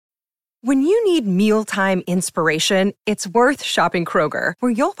When you need mealtime inspiration, it's worth shopping Kroger,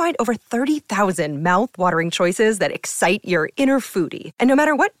 where you'll find over 30,000 mouth-watering choices that excite your inner foodie. And no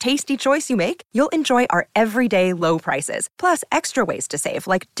matter what tasty choice you make, you'll enjoy our everyday low prices, plus extra ways to save,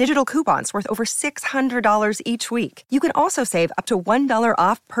 like digital coupons worth over $600 each week. You can also save up to $1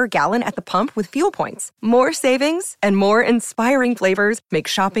 off per gallon at the pump with fuel points. More savings and more inspiring flavors make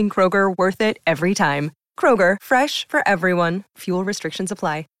shopping Kroger worth it every time. Kroger, fresh for everyone. Fuel restrictions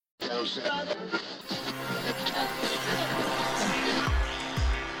apply.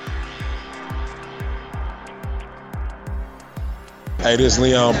 Hey, this is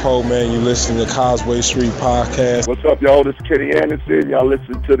Leon Poe, man. You listen to the Causeway Street Podcast. What's up, y'all? This is Kenny Anderson. Y'all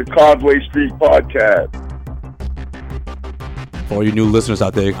listen to the Causeway Street Podcast. For all you new listeners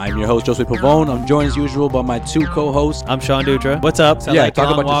out there, I'm your host, Josue Pavone. I'm joined as usual by my two co-hosts. I'm Sean Dutra. What's up? Sound like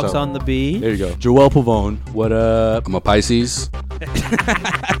talk about walks yourself. on the bee. There you go. Joel Pavone. What up? I'm a Pisces.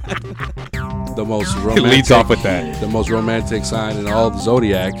 The most romantic. It leads off with that. The most romantic sign in all the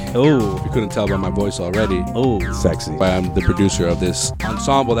zodiac. Oh, You couldn't tell by my voice already. oh, Sexy. But I'm the producer of this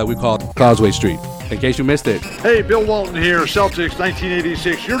ensemble that we call Causeway Street. In case you missed it, Hey, Bill Walton here, Celtics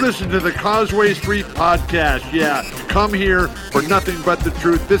 1986. You're listening to the Causeway Street Podcast. Yeah, come here for nothing but the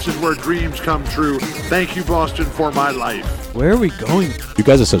truth. This is where dreams come true. Thank you, Boston, for my life. where are we going? You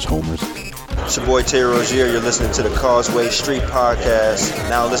guys are such homers. It's your boy Tay Rozier. You're listening to the Causeway Street Podcast.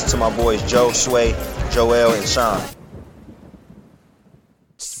 Now listen to my boys Joe, Sway, Joel, and Sean.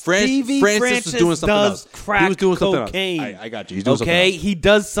 Francis was doing something does else. crack He was doing something cocaine. else. I got you. He's doing something Okay, else. he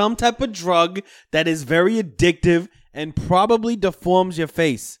does some type of drug that is very addictive and probably deforms your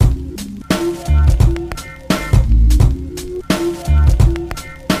face.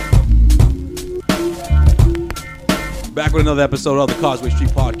 Back with another episode of the Causeway Street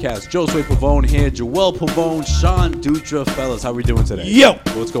Podcast. Josue Pavone here. Joel Pavone. Sean Dutra. Fellas, how we doing today? Yo!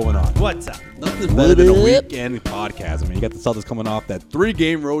 What's going on? What's up? Nothing better than a weekend podcast. I mean, you got the Celtics coming off that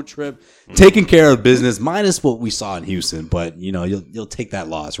 3-game road trip, taking care of business, minus what we saw in Houston. But you know, you'll take that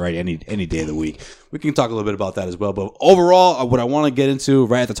loss, right? Any day of the week. We can talk a little bit about that as well. But overall, what I want to get into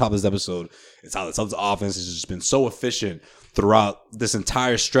right at the top of this episode is how the Celtics offense has just been so efficient throughout this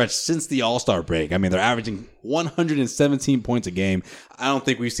entire stretch since the All-Star break. I mean, they're averaging 117 points a game. I don't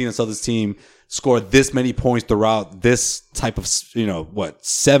think we've seen a Celtics team score this many points throughout this type of,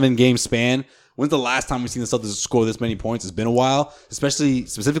 7-game span. When's the last time we've seen the Celtics score this many points? It's been a while,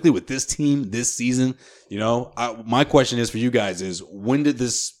 specifically with this team this season. My question is for you guys is,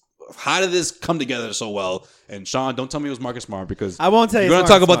 how did this come together so well? And Sean, don't tell me it was Marcus Smart, because I won't tell you. you're going to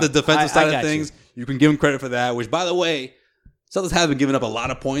talk about the Smart. defensive I side of got things. You can give him credit for that, which, by the way, Celtics have been giving up a lot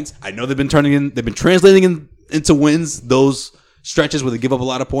of points. I know they've been translating into wins, those stretches where they give up a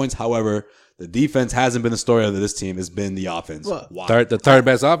lot of points. However, the defense hasn't been the story of this team. It's been the offense. Why? the third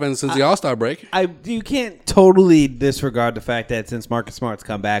best offense since the All-Star break. You can't totally disregard the fact that since Marcus Smart's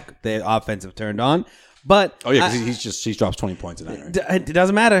come back, the offense have turned on. But Oh, yeah, because he drops 20 points a night, right? It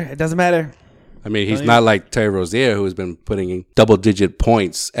doesn't matter. It doesn't matter. I mean, he's not like Terry Rozier, who's been putting in double-digit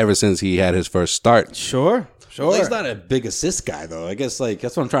points ever since he had his first start. Sure. Well, he's not a big assist guy, though. I guess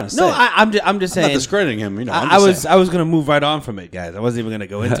that's what I'm trying to say. No, I'm just saying. I'm not discrediting him. I was gonna move right on from it, guys. I wasn't even gonna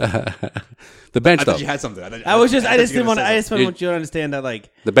go into it. The bench, I though. thought you had something. I just didn't want you to understand that, like.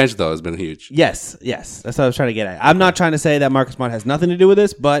 The bench, though, has been huge. Yes, that's what I was trying to get at. I'm not trying to say that Marcus Smart has nothing to do with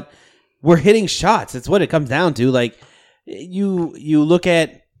this, but we're hitting shots. It's what it comes down to. Like, you look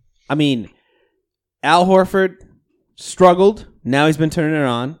at, I mean, Al Horford struggled. Now he's been turning it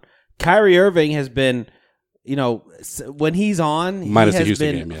on. Kyrie Irving has been, when he's on, Minus he the has Houston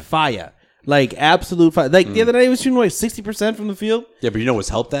been game, yeah. fire. Like, absolute fire. Like, the other night he was shooting, 60% from the field? Yeah, but you know what's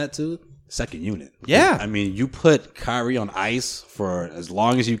helped that, too? Second unit. Yeah. I mean, you put Kyrie on ice for as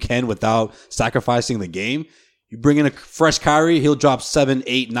long as you can without sacrificing the game. You bring in a fresh Kyrie, he'll drop 7,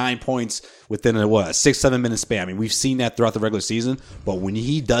 8, 9 points within a 6-7 minute span. I mean, we've seen that throughout the regular season, but when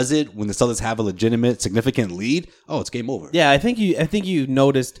he does it, when the Celtics have a legitimate, significant lead, it's game over. Yeah, I think you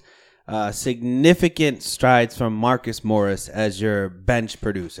noticed significant strides from Marcus Morris as your bench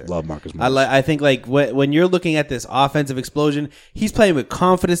producer. Love Marcus Morris. I think when you're looking at this offensive explosion, he's playing with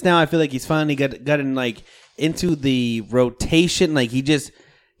confidence now. I feel like he's finally gotten into the rotation. Like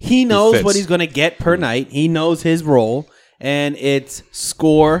he knows what he's going to get per night. He knows his role, and it's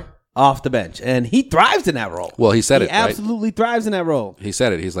score off the bench, and he thrives in that role. Well, he said it, right? Absolutely thrives in that role. He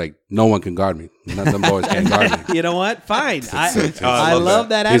said it. He's like, no one can guard me. None of them boys can guard me. You know what? Fine. I love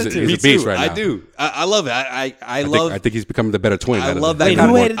that attitude. He's a beast right now. I do. I love it. I think he's becoming the better twin. I love that. Wait,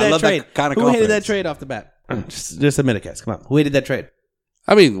 who hated that trade? Kind of who hated that trade off the bat? Just a minute, guys. Come on. Who hated that trade?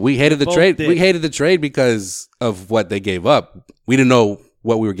 I mean, we hated the Both trade. did. We hated the trade because of what they gave up. We didn't know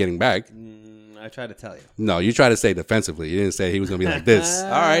what we were getting back. I tried to tell you. No, you tried to say defensively. You didn't say he was going to be like this.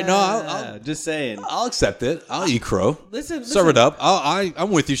 All right, no, I'll just saying. I'll accept it. I'll eat crow. Listen. Serve it up. I'm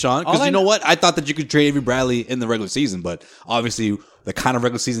with you, Sean. Because All you know what? I thought that you could trade Avery Bradley in the regular season, but obviously the kind of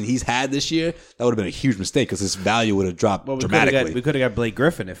regular season he's had this year, that would have been a huge mistake because his value would have dropped dramatically. We could have got Blake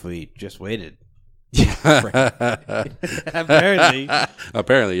Griffin if we just waited.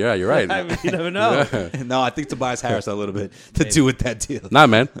 Apparently, yeah, you're right. I mean, you never know. No, I think Tobias Harris had a little bit to do with that deal. Nah,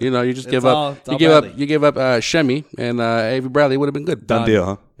 man. You know, you just give up. You gave up Shemi and Avery Bradley would have been good. Done deal,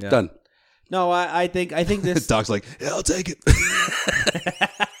 huh? Yeah. Done. No, I think this. Doc's like, yeah, I'll take it.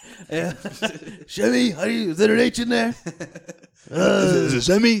 Shemi, is there an H in there? Is it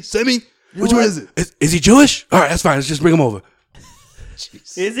Semi? Which one is it? Is he Jewish? All right, that's fine. Let's just bring him over.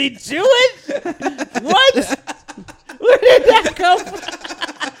 Jeez. Is he Jewish? What? Where did that come from?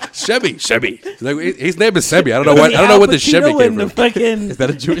 Shemi. Like, his name is Shemi. I don't know what the Shemi came from. Is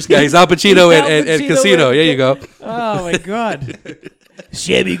that a Jewish guy? Yeah, he's Al Pacino and Casino. There you go. Oh my God.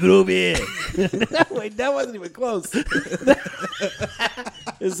 Shemi Groovy. Wait, that wasn't even close.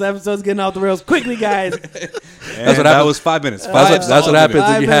 This episode's getting off the rails quickly, guys. That was 5 minutes. That's what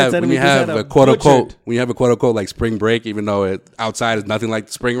happens when you have a a quote unquote like spring break, even though outside is nothing like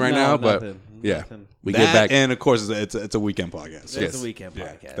spring right now. But yeah, we get back. And of course, it's a weekend podcast. It's a weekend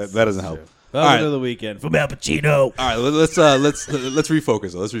podcast. That doesn't help. Welcome to the weekend from Al Pacino. All right, let's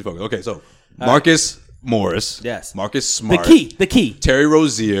refocus. Okay, so Marcus Morris, yes, Marcus Smart, the key, Terry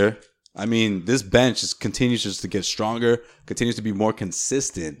Rozier. I mean, this bench continues just to get stronger, continues to be more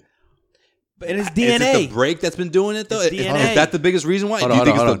consistent. And it's DNA. Is it the break that's been doing it, though? Is that the biggest reason why? Do you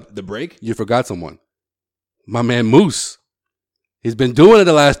think it's the break? You forgot someone. My man Moose. He's been doing it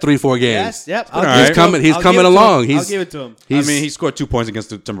the last 3-4 games. Yes, yep. He's coming along. I'll give it to him. He scored 2 points against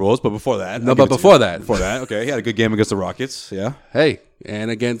the Timberwolves, but before that. Before that, okay, he had a good game against the Rockets. Yeah. Hey,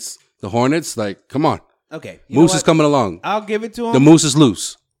 and against the Hornets, like, come on. Okay. Moose is coming along. I'll give it to him. The Moose is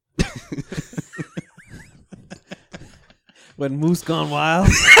loose. When Moose Gone Wild.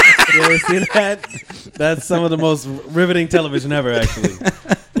 You ever seen that? That's some of the most riveting television ever, actually.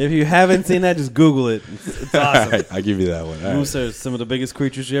 If you haven't seen that, just Google it. It's awesome. All right, I'll give you that one. Moose are some of the biggest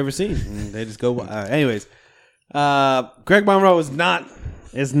creatures you've ever seen. They just go wild. Anyways, Greg Monroe is not.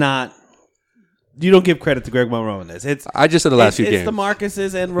 You don't give credit to Greg Monroe in this. I just said the last few games. It's the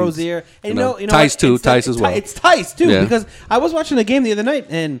Marcuses and Rozier. And you know Tice too. Tice as well. It's Tice too, because I was watching a game the other night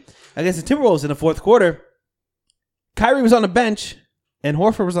and against the Timberwolves in the fourth quarter. Kyrie was on the bench and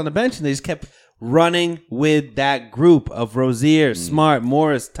Horford was on the bench, and they just kept running with that group of Rozier, Smart,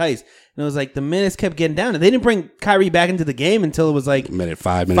 Morris, Tice. And it was like the minutes kept getting down, and they didn't bring Kyrie back into the game until it was like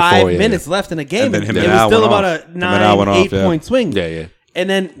five minutes left in the game. And then it was still about a 9-8 point swing. Yeah. And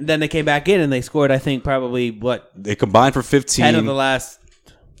then they came back in and they scored, I think, probably they combined for 15. 10 of the last.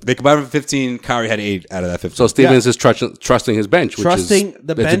 They combined for 15. Kyrie had 8 out of that 15. So Stevens is trusting his bench, which is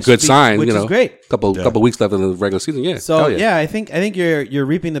the bench, it's a good sign. Which is great. Couple weeks left in the regular season. Yeah. So I think you're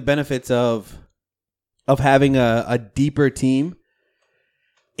reaping the benefits of having a deeper team.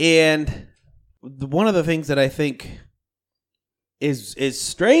 And one of the things that I think is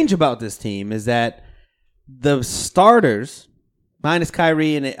strange about this team is that the starters, minus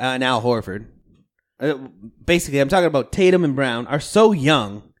Kyrie and Al Horford, basically I'm talking about Tatum and Brown, are so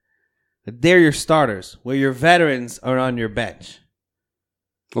young that they're your starters, where your veterans are on your bench.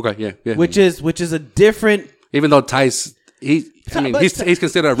 Okay, yeah. Which is a different. Even though Tice, he's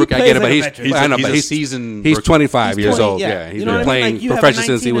considered a rookie. I get it, but he's 25 years old. Yeah, he's been playing professional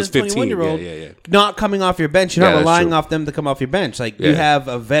since he was 15. Yeah. Not coming off your bench, you're not relying off them to come off your bench. Like you have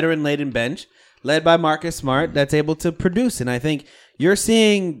a veteran-laden bench led by Marcus Smart that's able to produce, and I think you're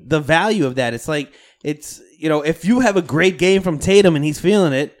seeing the value of that. It's like if you have a great game from Tatum and he's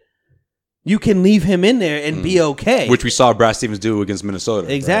feeling it, you can leave him in there and be okay. Which we saw Brad Stevens do against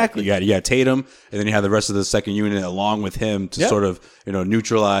Minnesota. Exactly. Right? You got Tatum, and then you have the rest of the second unit along with him to sort of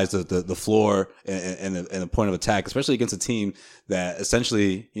neutralize the floor and the point of attack, especially against a team that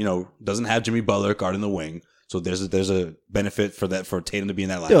essentially doesn't have Jimmy Butler guarding the wing. So there's a benefit for Tatum to be in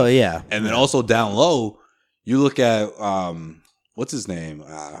that lineup. Oh yeah. And then also down low, you look at what's his name?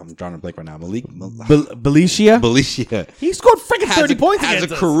 I'm drawing a blank right now. Malik Belisha. He scored freaking 30 points has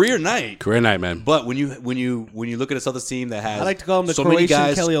against a career night. Career night, man. But when you look at this other team that has, I like to call him the so Croatian many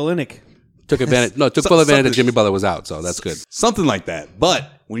guys, Kelly Olynyk. Took full advantage that Jimmy Butler was out, so that's good. Something like that. But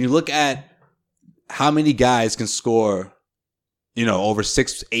when you look at how many guys can score, over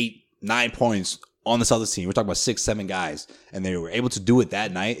 6, 8, 9 points on this other team, we're talking about 6, 7 guys, and they were able to do it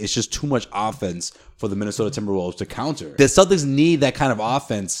that night. It's just too much offense for the Minnesota Timberwolves to counter. The Celtics need that kind of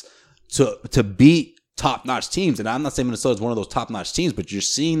offense to beat top-notch teams. And I'm not saying Minnesota's one of those top-notch teams, but you're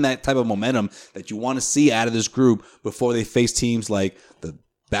seeing that type of momentum that you want to see out of this group before they face teams like the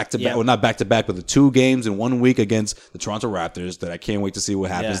back-to-back, well, not back-to-back, but the 2 games in 1 week against the Toronto Raptors that I can't wait to see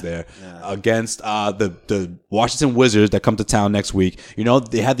what happens there. Yeah. Against the Washington Wizards that come to town next week. You know,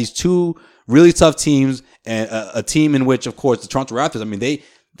 they have these 2 really tough teams, and a team in which, of course, the Toronto Raptors, I mean,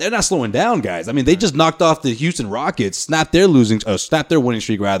 they're not slowing down, guys. I mean, they just knocked off the Houston Rockets, snapped their winning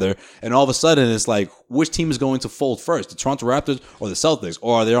streak, rather, and all of a sudden it's like, which team is going to fold first, the Toronto Raptors or the Celtics,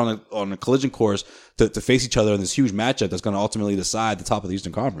 or are they on a collision course to face each other in this huge matchup that's going to ultimately decide the top of the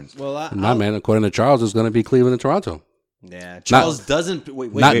Eastern Conference? Well, man, according to Charles, it's going to be Cleveland and Toronto. Yeah, Charles doesn't.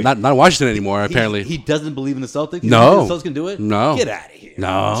 Not Washington anymore. Apparently, he doesn't believe in the Celtics. No, the Celtics can do it. No, get out of here.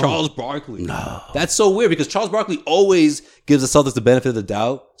 No, Charles Barkley. No, that's so weird because Charles Barkley always gives the Celtics the benefit of the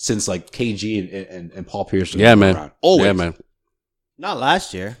doubt since like KG and Paul Pierce. Yeah, man. Around. Always. Yeah, man. Not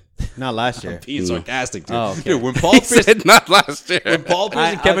last year. Not last year. I'm being sarcastic, dude. Oh, okay. Dude, when Paul Pierce said not last year. When Paul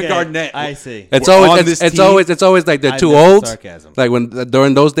Pierce and Kevin Garnett, I see. It's always like they're too old. Sarcasm. Like when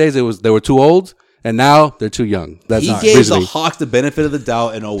during those days they were too old. And now they're too young. That's he gave the Hawks the benefit of the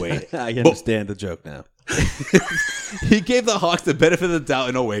doubt in 08. I understand the joke now. He gave the Hawks the benefit of the doubt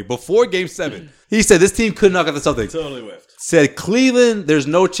in 08. Before Game 7, he said this team could knock out the Celtics. Totally whiffed. Said Cleveland, there's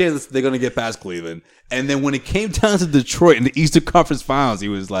no chance they're going to get past Cleveland. And then when it came down to Detroit in the Eastern Conference Finals, he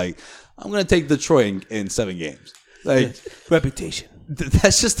was like, I'm going to take Detroit in 7 games. Like reputation.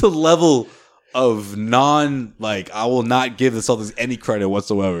 That's just the level of I will not give the Celtics any credit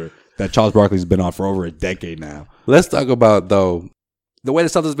whatsoever that Charles Barkley's been on for over a decade now. Let's talk about, though, the way the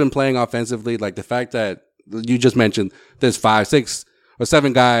Celtics been playing offensively, like the fact that you just mentioned there's 5, 6, or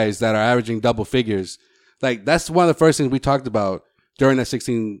 7 guys that are averaging double figures. Like, that's one of the first things we talked about during that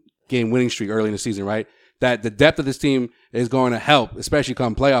 16-game winning streak early in the season, right? That the depth of this team is going to help, especially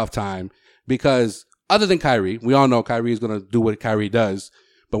come playoff time, because other than Kyrie, we all know Kyrie is going to do what Kyrie does.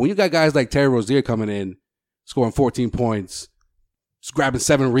 But when you got guys like Terry Rozier coming in, scoring 14 points, grabbing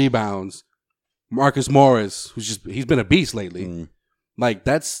 7 rebounds, Marcus Morris, he's been a beast lately. Like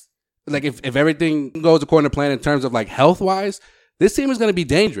that's like if everything goes according to plan in terms of like health wise, this team is going to be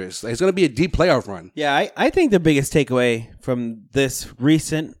dangerous. It's going to be a deep playoff run. Yeah, I think the biggest takeaway from this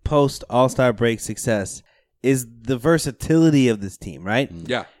recent post All-Star break success is the versatility of this team. Right?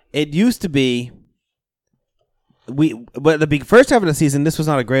 Yeah, it used to be but the first half of the season, this was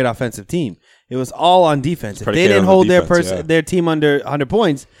not a great offensive team. It was all on defense. If they didn't hold their team under 100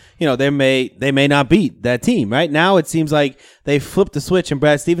 points, they may not beat that team. Right now, it seems like they flipped the switch, and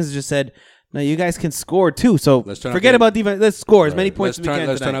Brad Stevens just said, "No, you guys can score too. So forget about defense. Let's score as many points as we can.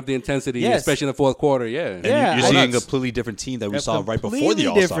 Let's turn up the intensity, especially in the fourth quarter." Yeah, and you're seeing a completely different team that we saw right before the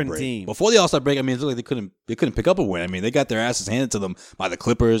All-Star break. Team. Before the All-Star break, I mean, it looked like they couldn't pick up a win. I mean, they got their asses handed to them by the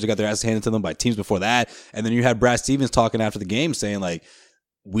Clippers. They got their asses handed to them by teams before that. And then you had Brad Stevens talking after the game saying like,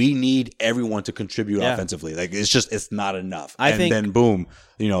 we need everyone to contribute offensively. Like it's not enough. Then boom,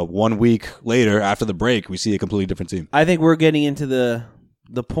 1 week later after the break, we see a completely different team. I think we're getting into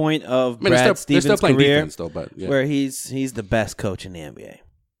the point of Brad Stevens' career defense, though, where he's the best coach in the NBA.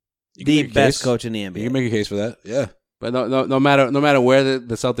 The best coach in the NBA. You can make a case for that. Yeah. But no matter where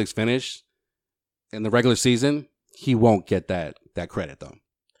the Celtics finish in the regular season, he won't get that credit though.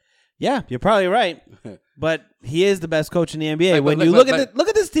 Yeah, you're probably right. But he is the best coach in the NBA. Look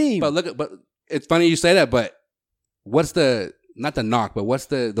at this team. But it's funny you say that, but what's not the knock, but what's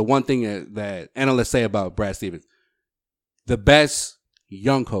the one thing that analysts say about Brad Stevens? The best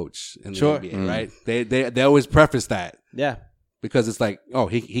young coach in the NBA, right? They always preface that. Yeah. Because it's like,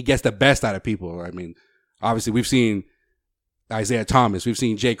 he gets the best out of people. I mean, obviously we've seen Isaiah Thomas, we've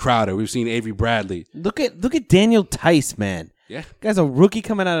seen Jay Crowder, we've seen Avery Bradley. Look at Daniel Tice, man. Yeah. Guy's a rookie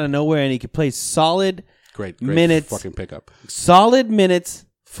coming out of nowhere and he could play solid great minutes. Fucking pickup. Solid minutes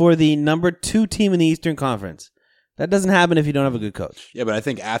for the number 2 team in the Eastern Conference. That doesn't happen if you don't have a good coach. Yeah, but I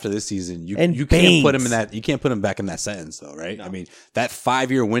think after this season, you can't put him in that. You can't put him back in that sentence, though, right? No. I mean, that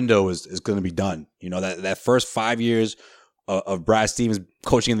 5-year window is going to be done. That first 5 years of Brad Stevens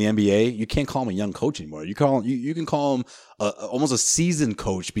coaching in the NBA, you can't call him a young coach anymore. You can call him almost a seasoned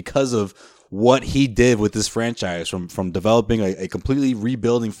coach because of what he did with this franchise from developing a completely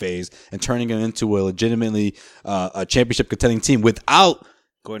rebuilding phase and turning it into a legitimately a championship contending team without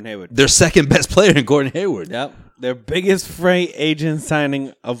Gordon Hayward, their second best player in Gordon Hayward. Yep. Their biggest free agent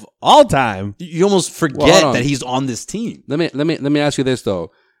signing of all time. You almost forget that he's on this team. Let me ask you this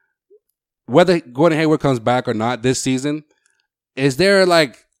though. Whether Gordon Hayward comes back or not this season, is there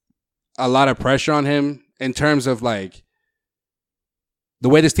like a lot of pressure on him in terms of like the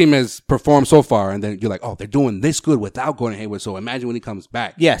way this team has performed so far, and then you're like, oh, they're doing this good without Gordon Hayward. So imagine when he comes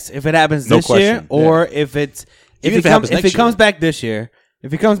back. Yes, if it happens No this year, question. or if it's if Even it if it happens comes if next it comes year.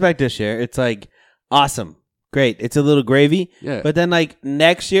 back this year, it's like awesome, great. It's a little gravy. Yeah. But then like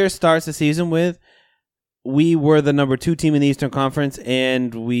next year starts the season with we were the number 2 team in the Eastern Conference,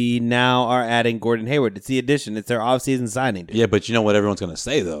 and we now are adding Gordon Hayward. It's the addition. It's their offseason signing. Dude. Yeah, but you know what everyone's going to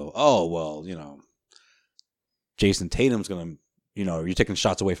say, though? Oh, well, Jason Tatum's going to, you're taking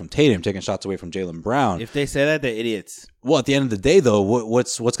shots away from Tatum, taking shots away from Jaylen Brown. If they say that, they're idiots. Well, at the end of the day, though,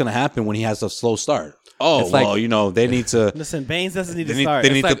 what's going to happen when he has a slow start? Oh, It's like- they need to. Listen, Baines doesn't need to They start.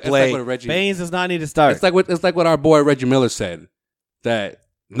 need It's to like play. what Reggie, Baines does not need to start. it's like what our boy Reggie Miller said, that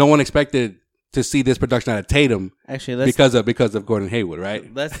no one expected to see this production out of Tatum Actually, because of Gordon Hayward,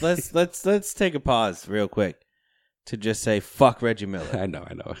 right? let's take a pause real quick to just say fuck Reggie Miller. I know.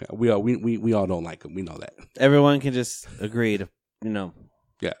 We all don't like him. We know that. Everyone can just agree to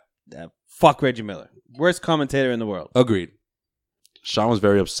Yeah. fuck Reggie Miller, worst commentator in the world. Agreed. Sean was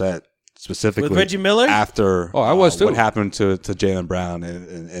very upset, specifically With Reggie Miller? after. I was too. What happened to Jaylen Brown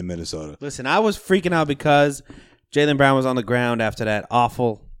in Minnesota? Listen, I was freaking out because Jaylen Brown was on the ground after that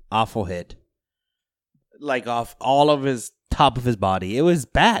awful hit, like off all of his top of his body. It was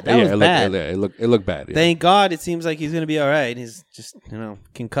bad. That was bad. It looked bad. Yeah. Thank God, it seems like he's gonna be all right. He's just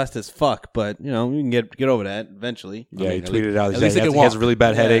concussed as fuck, but we can get over that eventually. Yeah, he at tweeted least- out. at He least he can has a walk. really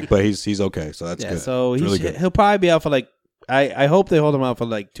bad Yeah. headache, but he's okay. So that's Yeah, good. so It's really good. he'll probably be out for like I hope they hold him out for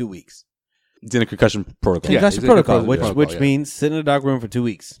like 2 weeks. He's in a concussion protocol. Yeah, Concussion he's in protocol, concussion protocol, which yeah. means sit in a dark room for 2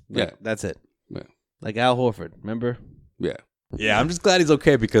 weeks. Like, Yeah. that's it. Yeah. Like Al Horford, remember? Yeah. Yeah, I'm just glad he's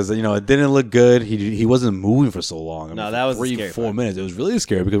okay because it didn't look good. He wasn't moving for so long. I mean, No, for that was the 3-4 scary part. minutes. It was really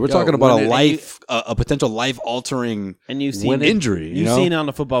scary because we're Yo, talking about when a potential life altering And you've seen injury. You've seen it on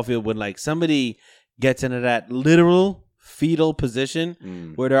the football field when like somebody gets into that literal fetal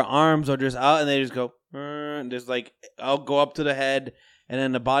position where their arms are just out and they just go, and just like I'll go up to the head and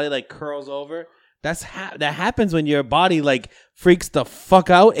then the body like curls over. That happens when your body like freaks the fuck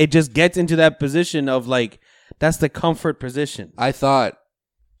out. It just gets into that position of like that's the comfort position. I thought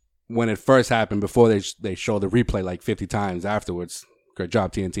when it first happened, before they showed the replay like 50 times afterwards. Great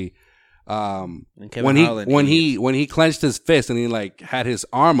job, TNT. And Kevin Harlan, When he clenched his fist and he like had his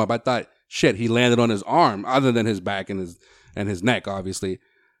arm up, I thought, shit, he landed on his arm, other than his back and his neck, obviously.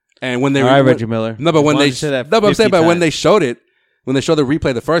 And when they All right, Reggie Miller. no, but when Why they don't you say that no, but I'm 50 saying, but when they times? showed it, when they showed the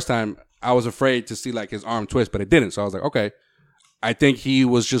replay the first time, I was afraid to see like his arm twist, but it didn't. So I was like, okay, I think he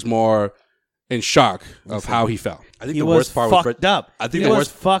was just more in shock of how he felt. I think He the was worst part was fucked up. I think He the was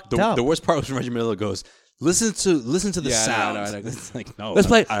worst fucked up. The worst part was when Reggie Miller goes, listen to the Yeah, I know, sounds. I know. It's like no, Let's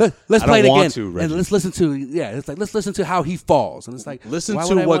play. I Let's don't play it want again, to, and Reggie. let's listen to. Yeah, it's like let's listen to how he falls, and it's like Listen why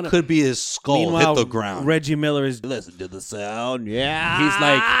to would I what wanna- could be his skull Meanwhile, hit the ground. Reggie Miller is listen to the sound. Yeah. He's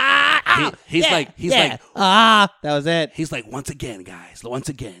like that was it. he's like once again, guys, once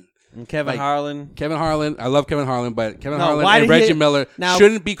again. And Kevin Like, Harlan. Kevin Harlan, I love Kevin Harlan, but Kevin No, Harlan why and did he- Reggie Miller now-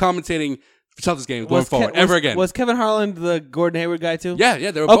 shouldn't be commentating Celtics games going forward ever again. Was Kevin Harlan the Gordon Hayward guy too?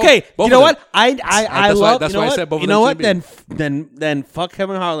 yeah, they were Okay, both you know of them. what? I That's love. that's you know why I what? said both of You them know what? shouldn't Then fuck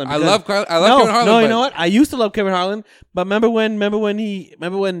Kevin Harlan. I because- love Kevin No, Harlan. no, you but- know what? I used to love Kevin Harlan, but remember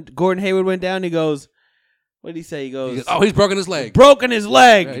when Gordon Hayward went down? He goes, what did he say? He goes, Oh, he's broken his leg. broken his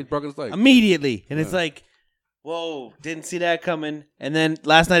leg Yeah, he's broken his leg. immediately, and it's like, whoa, didn't see that coming. And then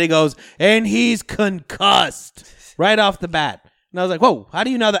last night he goes, and he's concussed right off the bat. And I was like, whoa, how do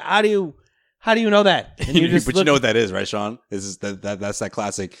you know that? How do you know that? And you just but you look- know what that is, right, Sean? That's that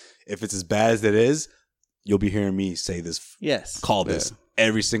classic. If it's as bad as it is, you'll be hearing me say this. Yes. Call this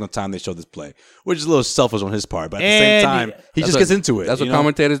every single time they show this play, which is a little selfish on his part, but at the And same time, he That's just what- gets into it. That's what you know?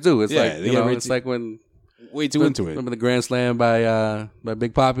 commentators do. It's Yeah, like they you get know, way it's too- like when way too into it. Remember the grand slam by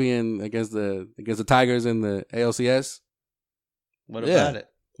Big Papi and against the Tigers in the ALCS What Yeah. about it?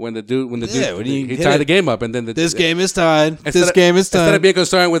 when the dude when he he hit tied it. the game up and then This game is tied. instead of being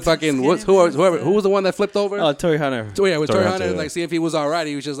concerned with fucking who was the one that flipped over. Oh, Torrey Hunter. So yeah, with Torrey Torrey Hunter, Hunter, yeah. like see if he was all right.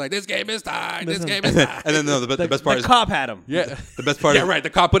 He was just like, "This game is tied. This Listen. game is tied." And then the best part The is cop had him. Yeah, the best part. yeah, is, right. The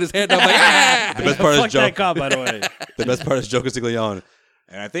cop put his hand up like, "Ah!" The best part Fuck is Joe. that cop, by the way. The best part is Joe Castiglione.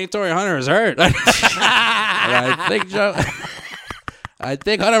 And I think Torrey Hunter is hurt. And I think Joe. I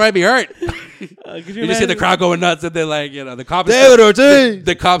think Hunter might be hurt. You just see the crowd going nuts, and then like the cop. David Ortiz.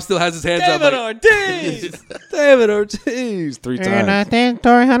 The cop still has his hands up. David Like, Ortiz. David Ortiz. 3 times. think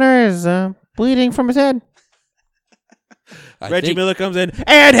Torrey Hunter is bleeding from his head. I Reggie think- Miller comes in,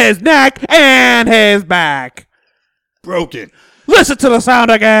 and his neck, and his back. Broken. Listen to the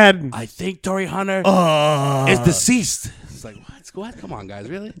sound again. I think Torrey Hunter is deceased. It's like what? What? Come on, guys,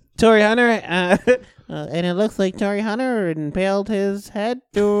 really? Torrey Hunter, and it looks like Torrey Hunter impaled his head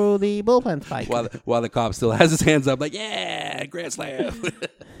through the bullpen spike. While the cop still has his hands up, like, yeah, grand slam.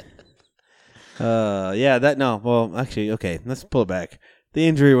 Well, actually, okay, let's pull it back. The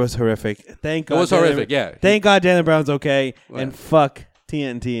injury was horrific. Thank God. It was horrific, yeah. Thank God Jaylen Brown's okay, What? and fuck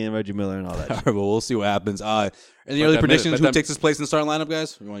TNT and Reggie Miller and all that All shit. right, well, we'll see what happens. Any But early that- predictions? but Who that- takes his place in the starting lineup,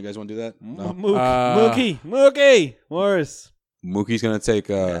 guys? You guys want to do that? No. Mookie Morris. Mookie's gonna take.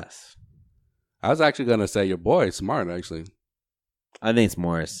 Yes. I was actually going to say your boy, Smart, actually. I think it's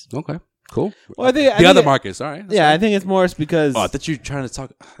Morris. Okay, cool. Well, I think The other Marcus, all right. that's Yeah, fine. I think it's Morris because Oh, I thought you were trying to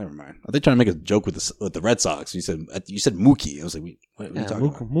talk. Never mind. I thought you were trying to make a joke with the Red Sox. You said Mookie. I was like, what are you talking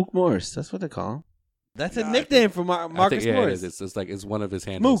about? Mook Morris. That's what they call him. That's a nickname for I Marcus think, Morris. it is. It's like it's one of his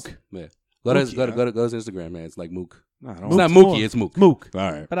handles. Mook. Yeah. Go to Mookie, his Instagram, man. It's like Mook. No, I don't It's not Mook's Mookie, more. it's Mook. Mook.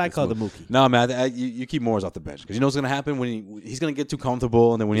 All right. But I It's call it Mook. the Mookie. No, man. You keep Morris off the bench because you know what's gonna happen when he's gonna get too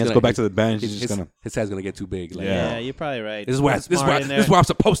comfortable, and then when he has to go back to the bench, he's just gonna. His head's gonna get too big. Like, Yeah. Yeah, you're probably right. This is where Smart in there. this is where I'm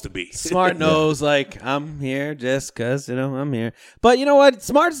supposed to be. Smart knows, like, I'm here just because, I'm here. But you know what?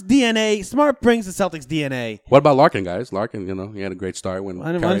 Smart brings the Celtics DNA. What about Larkin, guys? Larkin, he had a great start when Why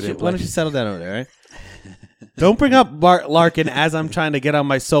Kyrie don't didn't you play. settle down over there, right? Don't bring up Larkin as I'm trying to get on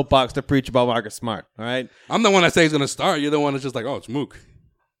my soapbox to preach about Marcus Smart, all right? I'm the one that says he's gonna start. You're the one that's just like, oh, it's Mook.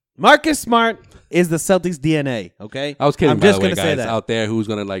 Marcus Smart is the Celtics DNA, okay? I was kidding. I'm by just the way, going to say guys that. out there who's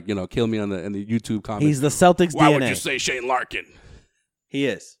gonna kill me in the YouTube comments. He's the Celtics Why DNA. would you say Shane Larkin? He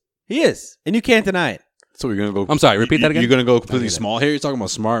is. He is. And you can't deny it. So we're gonna go. I'm sorry, repeat that again? You're gonna go completely I did that. small here. You're talking about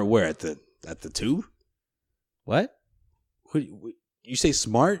Smart where at the 2? What? You say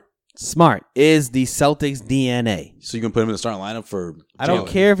Smart? Smart is the Celtics DNA. So you can put him in the starting lineup for? I don't Jalen?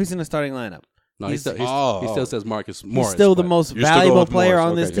 care if he's in the starting lineup. No, He's- he still says Marcus Morris. He's still the but- most You're still going valuable with player Morris.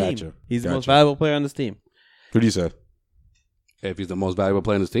 on this Okay, team. gotcha. He's the most Gotcha. valuable player on this team. Who do you say? If he's the most valuable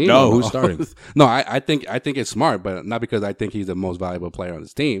player on this team. No, who's starting? No, I think it's Smart, but not because I think he's the most valuable player on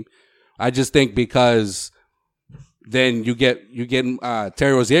this team. I just think because then you get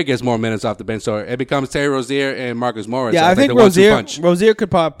Terry Rozier gets more minutes off the bench, so it becomes Terry Rozier and Marcus Morris. Yeah, So I think the 1-2 Rozier punch. Rozier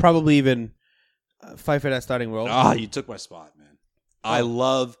could probably even fight for that starting role. Ah, you took my spot, man. I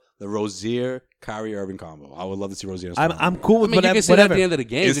love the Rozier Kyrie Irving combo. I would love to see Rozier. I'm cool I with mean, you whatever. can see that at the end of the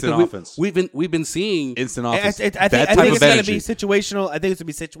game. Instant because offense. We've been seeing. instant I offense. think That it's type going of to energy. be situational. I think it's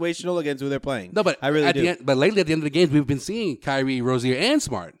going to be situational against who they're playing. No, but I really do. but lately at the end of the games, we've been seeing Kyrie, Rozier, and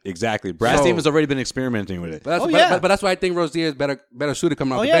Smart. Exactly. Brad So- Stevens already been experimenting with it. But that's, Oh, yeah. but that's why I think Rozier is better suited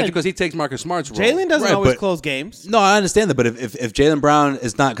coming off Oh, the yeah. bench because he takes Marcus Smart's role. Jalen doesn't Right, always but- close games. No, I understand that, but if Jaylen Brown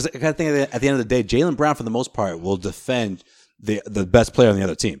is not, because I kind of think at the end of the day, Jaylen Brown for the most part will defend the best player on the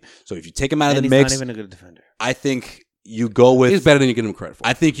other team. So if you take him out of And the he's mix, not even a good defender. I think you go with He's better than you give him credit for.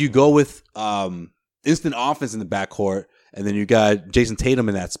 I think you go with instant offense in the backcourt, and then you got Jason Tatum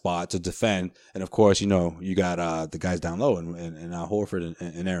in that spot to defend, and of course, you got the guys down low and Al Horford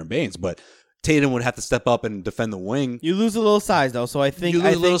and Aaron Baines, but Tatum would have to step up and defend the wing. You lose a little size though, so I think You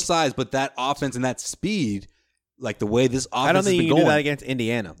lose a little size, but that offense and that speed, like the way this offense I don't think has you been can do going. that against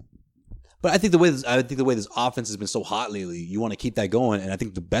Indiana. But I think the way this offense has been so hot lately, you want to keep that going, and I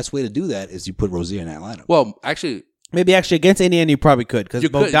think the best way to do that is you put Rozier in that lineup. Well, actually, Maybe actually against Indiana you probably could because You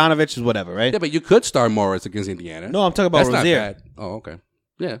could. Bogdanovich is whatever, right? yeah, but you could start Morris against Indiana. No, I'm talking about That's Rozier. not bad. Oh, okay.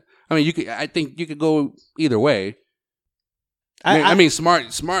 Yeah, I mean, you could. I think you could go either way. I mean, Smart.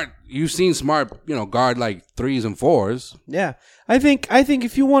 You've seen Smart, guard like 3s and 4s. Yeah, I think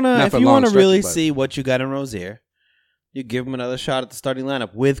if you Not wanna for long really stretches, but- see what you got in Rozier, you give him another shot at the starting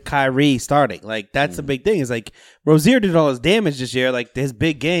lineup with Kyrie starting. Like that's the big thing. Is like Rozier did all his damage this year, like his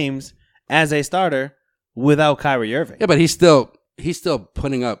big games as a starter without Kyrie Irving. Yeah, but he's still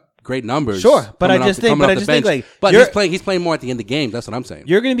putting up great numbers. Sure, but coming I just off- think- coming but off I the just think, bench. like, but you're- he's playing more at the end of the game. That's what I'm saying.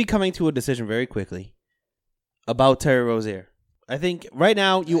 You're going to be coming to a decision very quickly about Terry Rozier. I think right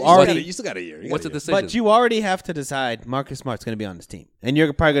now you already, still got a year. What's the decision? but you already have to decide Marcus Smart's going to be on this team, and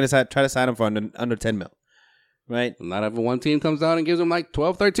you're probably going to try to sign him for under $10 million, right? Not every one team comes down and gives him like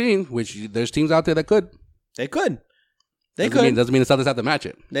 12, 13, which there's teams out there that could. They could, Doesn't mean the Celtics have to match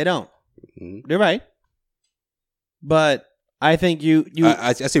it. They don't. Mhm. They're right, but I think you.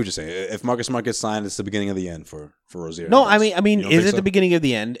 I see what you're saying. If Marcus Smart gets signed, it's the beginning of the end for Rozier. No, I mean, You don't is think it so? the beginning of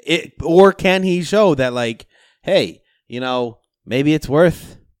the end? Or can he show that, like, hey, maybe it's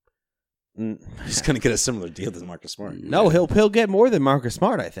worth? He's going to get a similar deal to Marcus Smart. No, he'll get more than Marcus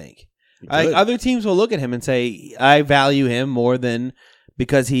Smart. I think. Like, could. other teams will look at him and say, I value him more than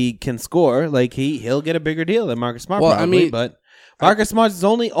because he can score. Like he'll get a bigger deal than Marcus Smart. Well, I probably, mean, but Marcus Smart is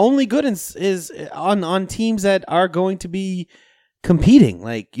only good is on teams that are going to be competing.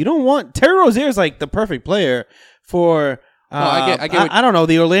 Like you don't want Terry Rozier is like the perfect player for I get what- I don't know,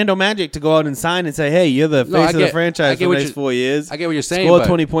 the Orlando Magic to go out and sign and say, hey, you're the face No, I of the get- franchise I get for what the next you- 4 years. I get what you're saying. Score but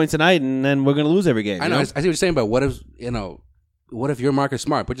 20 points a night, and then we're going to lose every game. I you know. know? I see what you're saying, but what if what if you're Marcus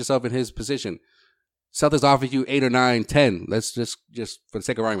Smart? Put yourself in his position. Celtics offer you 8 or 9, 10. Let's just for the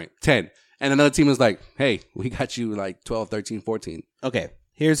sake of argument, 10. And another team is like, hey, we got you like 12, 13, 14. Okay,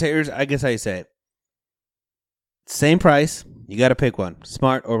 here's I guess how you say it. Same price. You got to pick one,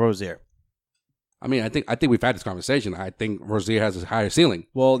 Smart or Rozier. I mean, I think we've had this conversation. I think Rozier has a higher ceiling.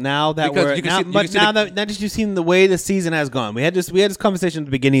 Well, now that Because we're you can now, see- you but can see now the- that you've seen the way the season has gone, we had this conversation at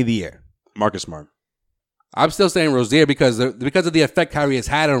the beginning of the year. Marcus Smart. I'm still saying Rozier because of the effect Kyrie has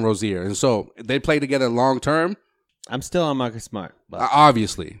had on Rozier, and so they play together long term. I'm still on Marcus Smart. But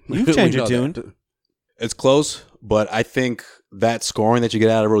Obviously, You've We changed your know tune. that. It's close, but I think that scoring that you get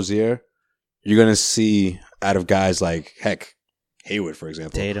out of Rozier, you're going to see out of guys like, heck, Hayward, for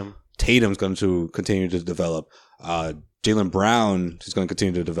example. Tatum's going to continue to develop. Jaylen Brown is going to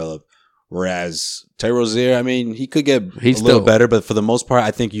continue to develop. Whereas Terry Rozier, I mean, he could get He's a little still- better, but for the most part,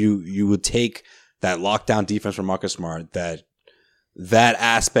 I think you would take that lockdown defense from Marcus Smart, that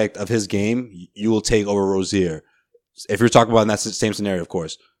aspect of his game, you will take over Rozier. If you're talking about in that same scenario, of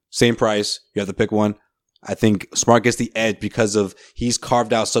course. Same price, you have to pick one. I think Smart gets the edge because of he's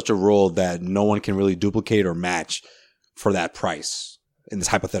carved out such a role that no one can really duplicate or match for that price in this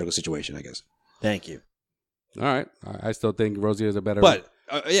hypothetical situation, I guess. Thank you. All right, I still think Rozier is a better. But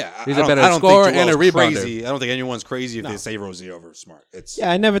yeah, He's I a don't- better I don't scorer think and a Joel's rebounder. crazy. I don't think anyone's crazy if they say Rozier over Smart. It's Yeah,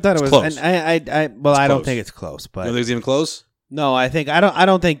 I never thought it was. close. And I don't close. think it's close. you But don't think it's even close? no, I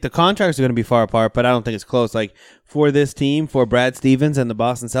don't think the contracts are going to be far apart. But I don't think it's close. Like for this team, for Brad Stevens and the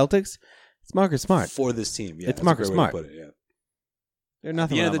Boston Celtics, it's Marcus Smart. For this team, yeah, It's that's a Marcus great way to Smart. put it, yeah. They're At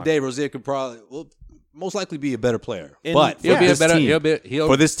nothing. the end of the without day, Rozier could most likely be a better player. In- But he'll for be a this better. team-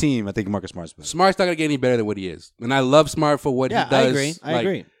 for this team, I think Marcus Smart's better. Smart's not gonna get any better than what he is, and I love Smart for what Yeah, he does. I agree. I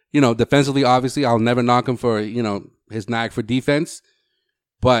agree. You know, defensively, obviously, I'll never knock him for his knack for defense,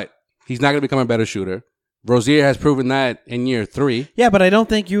 but he's not gonna become a better shooter. Rozier has proven that in year 3. Yeah, but I don't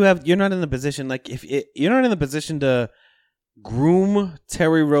think you're not in the position you're not in the position to groom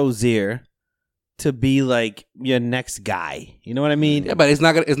Terry Rozier to be like your next guy. You know what I mean? Yeah, but it's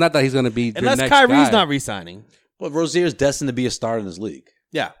not that he's gonna be your Unless next Kyrie's guy. not re-signing. But Rozier's destined to be a star in this league.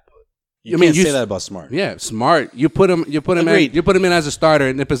 Yeah. You I mean, can't you say s- that about Smart. Yeah, Smart. You put him Agreed. in as a starter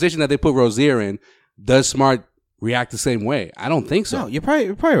in the position that they put Rozier in. Does Smart react the same way? I don't think so. No, you're probably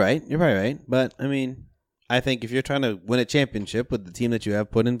right. You're probably right. But I mean, I think if you're trying to win a championship with the team that you have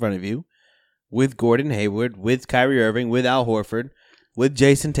put in front of you, with Gordon Hayward, with Kyrie Irving, with Al Horford, with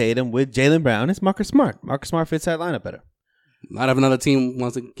Jason Tatum, with Jaylen Brown, it's Marcus Smart. Marcus Smart fits that lineup better. Not if another team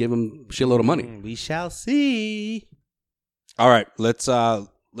wants to give him a shitload of money. We shall see. All right, let's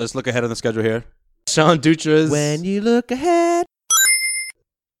look ahead on the schedule here. Sean Dutra's. When you look ahead.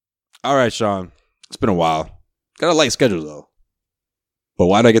 All right, Sean. It's been a while. Got a light schedule though. But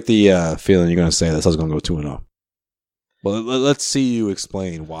why do I get the feeling you're going to say this? I was going to go 2-0. Well, let's see you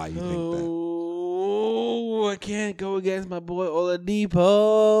explain why you think that. Oh, I can't go against my boy Oladipo.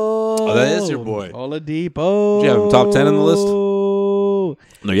 Oh, that is your boy. Oladipo. Did you have him top 10 on the list?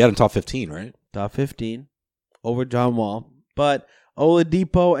 No, you had him top 15, right? Top 15 over John Wall. But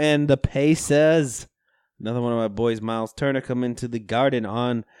Oladipo and the Pacers. Another one of my boys, Miles Turner, come into the Garden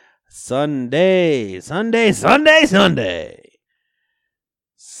on Sunday.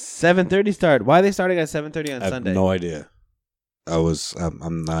 7:30 start. Why are they starting at 7:30 on I have Sunday? no idea.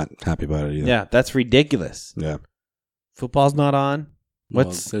 I'm not happy about it either. Yeah, that's ridiculous. Yeah. Football's not on. Well,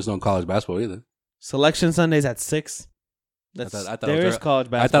 there's no college basketball either. Selection Sundays at 6? I thought There it was is college I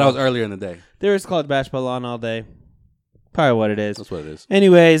basketball. thought it was earlier in the day. There is college basketball on all day. Probably what it is. That's what it is.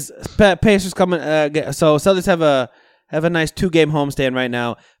 Anyways, Pacers coming. So Celtics have a nice 2-game homestand right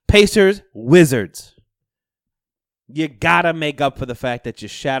now. Pacers, Wizards. You gotta make up for the fact that you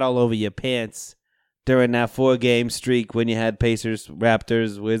shat all over your pants during that 4-game streak when you had Pacers,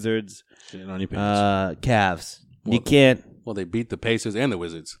 Raptors, Wizards, Shitting on your pants. Cavs. Well, You can't. Well, they beat the Pacers and the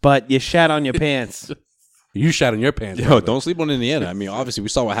Wizards. But you shat on your pants. You shat in your pants. Yo, brother. don't sleep on Indiana. I mean, obviously, we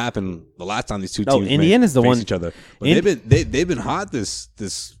saw what happened the last time these two No, teams Indiana's the faced one- each other. But In- they've been hot this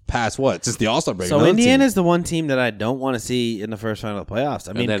past since the All-Star break. So Another Indiana's team. the one team that I don't want to see in the first round of the playoffs.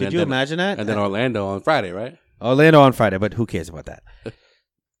 I mean, And then- could and you then- imagine that? And then Orlando on Friday, right? Orlando on Friday, but who cares about that?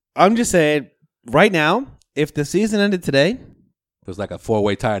 I'm just saying, right now, if the season ended today, There's like a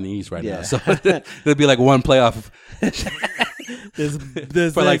 4-way tie in the East right Yeah. now. So there'd be like one playoff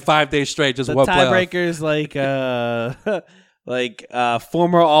there's for like 5 days straight, just the one playoff. tiebreakers, like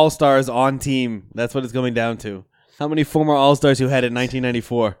former All-Stars on team. That's what it's going down to. How many former All-Stars you had in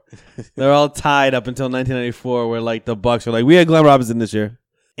 1994? They're all tied up until 1994, where like the Bucks are like, we had Glenn Robinson this year,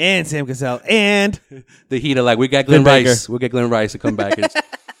 and Sam Cassell, and The Heat are like, we got Glenn Baker. Rice. We'll get Glenn Rice to come back and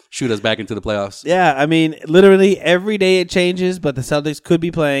shoot us back into the playoffs. yeah. I mean, literally every day it changes, but the Celtics could be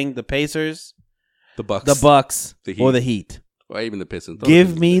playing the Pacers, The Bucks. the Bucks, The Heat. or the Heat. Or even the Pistons.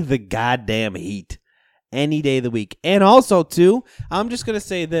 Give me the goddamn Heat any day of the week. And also, too, I'm just going to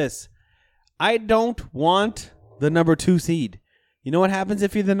say this. I don't want the number 2 seed. You know what happens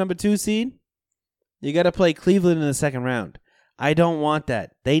if you're the number 2 seed? You got to play Cleveland in the second round. I don't want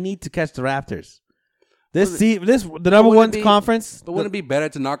that. They need to catch the Raptors. The number wouldn't 1 it be- conference. But wouldn't it be better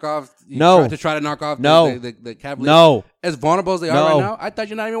to knock off? No. To try to knock off No. the Cavaliers? No. As vulnerable as they are No. right now? I thought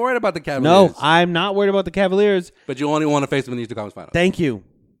you're not even worried about the Cavaliers. No, I'm not worried about the Cavaliers. But you only want to face them in the Eastern Conference Finals. Thank you.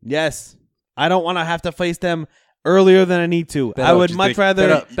 Yes. I don't want to have to face them earlier than I need to. Pero I would you much think-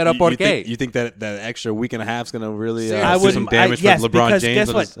 rather. Pero por qué? You think that extra week and a half is going to really I do would- some damage yes, for LeBron because James? guess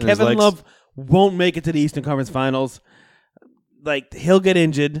on what? his- on his Kevin legs? Love won't make it to the Eastern Conference Finals. Like, he'll get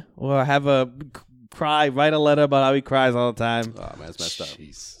injured or have a cry, write a letter about how he cries all the time. Oh, man, that's messed up.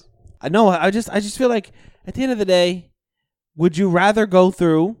 Jeez. I know. I just feel like at the end of the day, would you rather go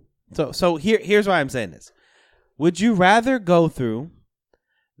through? So here's why I'm saying this. Would you rather go through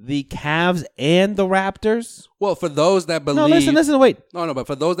the Cavs and the Raptors? Well, for those that believe... No, listen, wait. No, but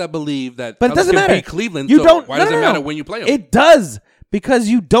for those that believe that But it Celtics doesn't can matter. beat Cleveland, You so don't. why no, does no, it no. matter when you play them? It does, because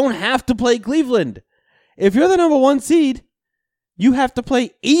you don't have to play Cleveland. If you're the number 1 seed, you have to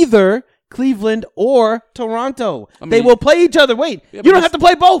play either Cleveland or Toronto. I mean, they will play each other. Wait, Yeah, you but don't this- have to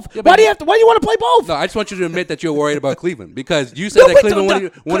play both. Yeah, but- Why do you want to play both? No, I just want you to admit that you're worried about Cleveland because you said No, that but Cleveland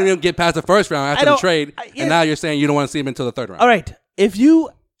don't- wouldn't even get past the first round after I the don't- trade, yeah. and now you're saying you don't want to see him until the third round. All right, if you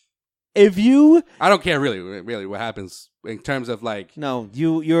I don't care really what happens in terms of like no,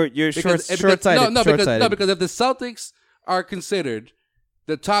 you're because- short-sighted. No, short-sighted. because if the Celtics are considered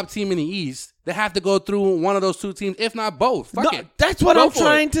the top team in the East, they have to go through one of those 2 teams, if not both. Fuck No, it. that's what Go I'm for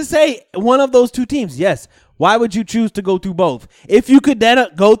trying it. to say. One of those 2 teams. Yes. Why would you choose to go through both? If you could then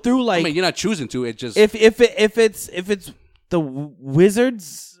go through like I mean, you're not choosing to. It just if it's the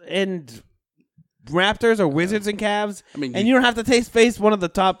Wizards and Raptors or Wizards and Cavs, I mean, and you- you don't have to face one of the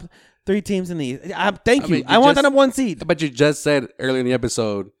top 3 teams in the East. Thank you. mean, I want the number 1 seed. But you just said earlier in the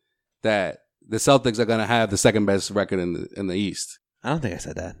episode that the Celtics are going to have the second best record in the East. I don't think I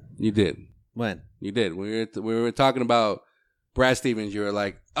said that. You did. When? You did. We were talking about Brad Stevens. You were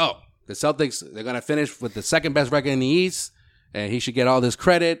like, oh, the Celtics, they're going to finish with the second best record in the East, and he should get all this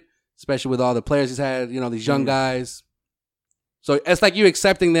credit, especially with all the players he's had, these young guys. So it's like you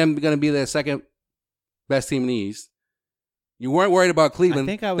accepting them going to be the second best team in the East. You weren't worried about Cleveland.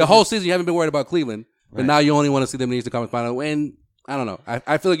 I think I was the whole just- season you haven't been worried about Cleveland, but Right. now you only want to see them in the Eastern Conference Final. And I don't know.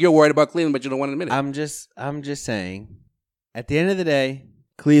 I feel like you're worried about Cleveland, but you don't want to admit it. I'm just saying, at the end of the day,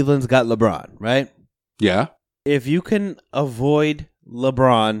 Cleveland's got LeBron, right? Yeah. If you can avoid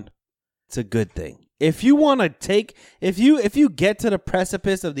LeBron, it's a good thing. If you want to if you get to the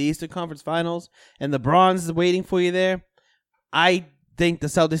precipice of the Eastern Conference Finals and LeBron's is waiting for you there, I think the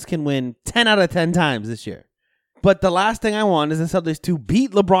Celtics can win 10 out of 10 times this year. But the last thing I want is the Celtics to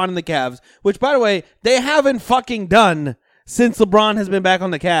beat LeBron and the Cavs, which, by the way, they haven't fucking done since LeBron has been back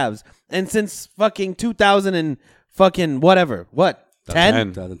on the Cavs and since fucking 2000 and fucking whatever. What?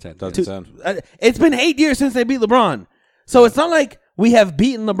 10? 2010. It's been 8 years since they beat LeBron. So it's not like we have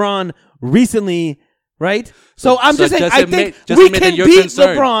beaten LeBron recently, right? So I'm just saying, I think we can beat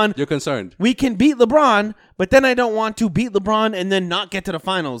LeBron. You're concerned. We can beat LeBron, but then I don't want to beat LeBron and then not get to the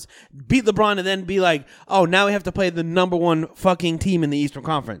finals. Beat LeBron and then be like, oh, now we have to play the number 1 fucking team in the Eastern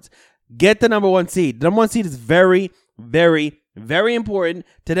Conference. Get the number 1 seed. The number 1 seed is very, very, very important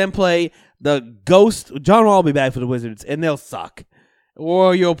to then play the Ghost. John Wall will be back for the Wizards, and they'll suck.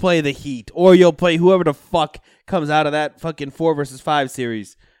 Or you'll play the Heat, or you'll play whoever the fuck comes out of that fucking 4 versus 5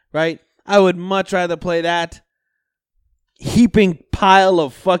 series, right? I would much rather play that heaping pile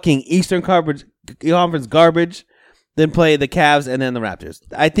of fucking Eastern Conference garbage than play the Cavs and then the Raptors.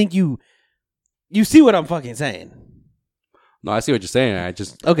 I think you see what I'm fucking saying. No, I see what you're saying. I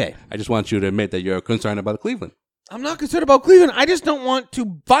just want you to admit that you're concerned about Cleveland. I'm not concerned about Cleveland. I just don't want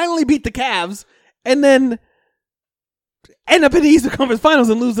to finally beat the Cavs and then end up in the Eastern Conference Finals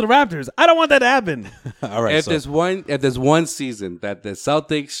and lose to the Raptors. I don't want that to happen. All right. If there's one season that the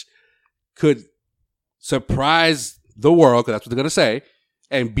Celtics could surprise the world, because that's what they're gonna say,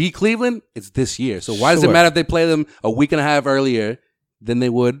 and beat Cleveland, it's this year. So why does it Sure. matter if they play them a week and a half earlier than they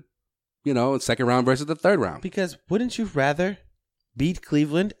would, second round versus the third round? Because wouldn't you rather beat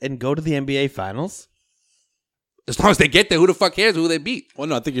Cleveland and go to the NBA Finals? as long as they get there, who the fuck cares who they beat? Well,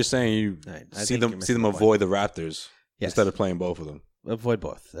 no, I think you're saying you Right. I see think you're them missing the point. avoid the Raptors Yes. instead of playing both of them. Avoid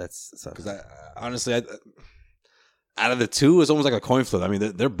both. That's Because honestly, out of the two, it's almost like a coin flip. I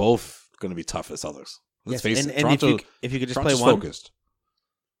mean, they're both going to be tough as Celtics. Let's face it. And Toronto, if you could just Toronto's play one, focused.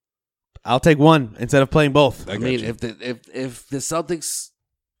 I'll take one instead of playing both. I mean, if the Celtics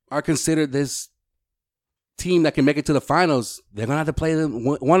are considered this team that can make it to the finals, they're gonna have to play them,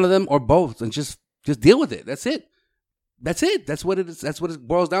 one of them or both, and just deal with it. That's it. That's it. That's what it is. That's what it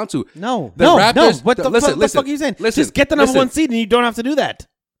boils down to. No. The Raptors- What the fuck are you saying? Just get the number one seed, and you don't have to do that.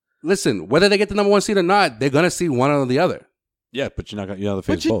 Listen, whether they get the number one seed or not, they're gonna see one or the other. Yeah, but you're not going to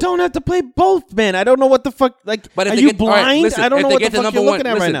face But you both. don't have to play both, man. I don't know what the fuck. Like, But if are they you get, all right, blind? listen, I don't if know they what get the fuck number you're one,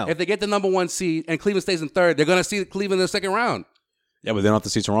 looking at listen, right now. If they get the number one seed and Cleveland stays in third, they're gonna see Cleveland in the second round. Yeah, but they don't have to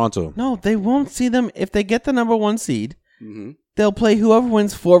see Toronto. No, they won't see them. If they get the number one seed, Mm-hmm. they'll play whoever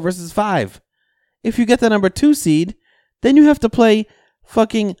wins 4 versus 5. If you get the number 2 seed, then you have to play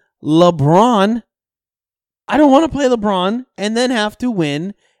fucking LeBron. I don't want to play LeBron and then have to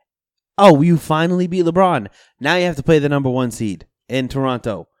win. Oh, you finally beat LeBron. Now you have to play the number 1 seed in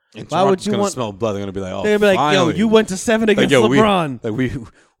Toronto. And Why would Toronto's you gonna want? smell blood. They're going to be like, oh, They're gonna be like, finally. yo, you went to 7 against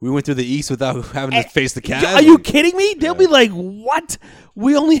LeBron. We went through the East without having to face the Cavs. Are you kidding me? They'll be like, what?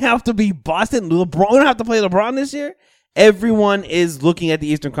 We only have to be Boston. LeBron. We don't have to play LeBron this year. Everyone is looking at the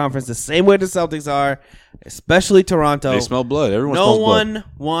Eastern Conference the same way the Celtics are, especially Toronto. They smell blood. Everyone No smells blood. one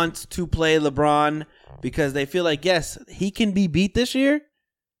wants to play LeBron because they feel like, yes, he can be beat this year,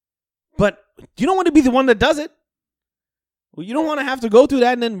 but you don't want to be the one that does it. Well, you don't want to have to go through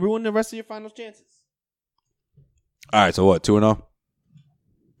that and then ruin the rest of your finals chances. All right, so what? 2-0.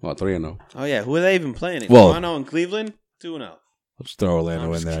 Well, 3-0. Oh yeah, who are they even playing? Well- Toronto and Cleveland, 2-0. Let's throw Orlando I'm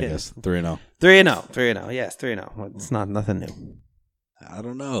in just there. kidding. I guess 3-0. 3-0. 3-0. Yes, 3-0. Well, it's not nothing new. I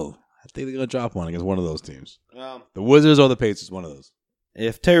don't know. I think they're gonna drop one against one of those teams. Um, The Wizards or the Pacers. One of those.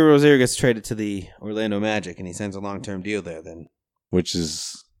 If Terry Rozier gets traded to the Orlando Magic and he signs a long-term deal there, then Which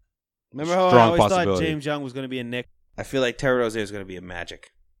is remember how I Strong always thought possibility. James Young was going to be a Knick? I feel like Terry Rozier is going to be a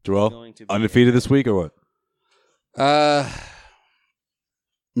Magic. Joel Going to be undefeated this week or what?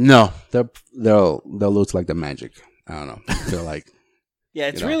 No, they'll lose like the Magic. I don't know. I feel like Yeah,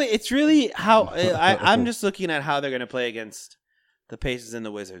 it's You know. really how I'm just looking at how they're going to play against the Pacers and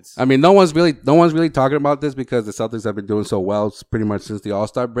the Wizards. I mean, no one's really talking about this because the Celtics have been doing so well pretty much since the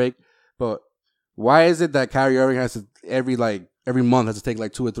All-Star break. But why is it that Kyrie Irving has to every month has to take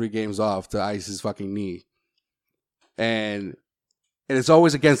like 2 or 3 games off to ice his fucking knee? And it's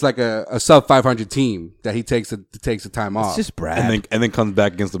always against like a sub 500 team that he takes the time off. It's just Brad. And then comes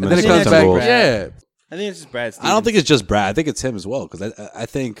back against the and then it Minnesota comes back. Timberwolves. Yeah. I think it's just Brad Stevens. I don't think it's just Brad. I think it's him as well because I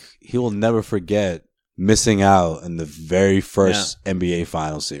think he will never forget missing out in the very first NBA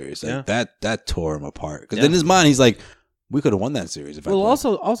Finals series. Like that tore him apart because in his mind he's like, we could have won that series. If I Well,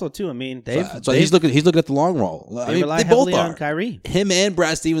 played. also too. I mean, So he's looking at the long roll. They rely heavily on Kyrie. Him and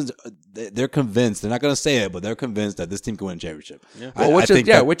Brad Stevens, they're convinced. They're not going to say it, but they're convinced that this team can win a championship. Yeah. Well, I think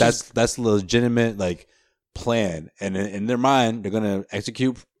that's a legitimate like plan, and in their mind, they're going to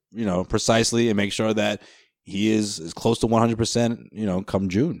execute, precisely and make sure that he is as close to 100%, come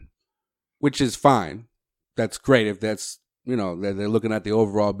June. Which is fine. That's great if that's they're looking at the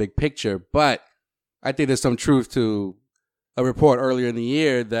overall big picture. But I think there's some truth to a report earlier in the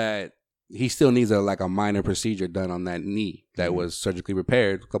year that he still needs a minor procedure done on that knee that was surgically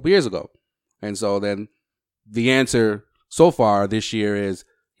repaired a couple years ago. And so then the answer so far this year is,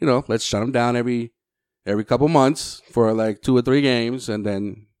 let's shut him down every couple months for like 2 or 3 games, and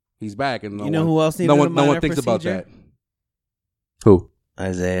then he's back. And who else needed no a one minor thinks about procedure? that. Who?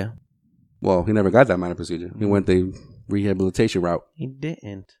 Isaiah. Well, he never got that minor procedure. He went the rehabilitation route. He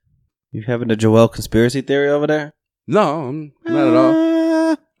didn't. You having a Joel conspiracy theory over there? No, not at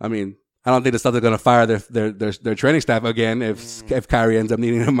all. I mean, I don't think the Celtics are going to fire their training staff again if Kyrie ends up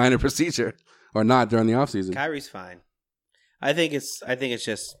needing a minor procedure or not during the offseason. Kyrie's fine. I think it's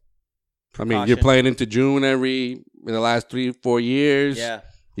just. I mean, caution. you're playing into June in the last 3-4 years. Yeah.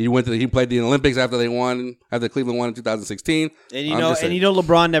 He played the Olympics after Cleveland won in 2016. And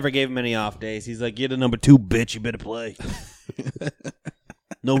LeBron never gave him any off days. He's like, you're the number 2, bitch. You better play.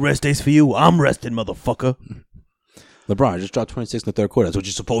 No rest days for you. I'm resting, motherfucker. LeBron just dropped 26 in the third quarter. That's what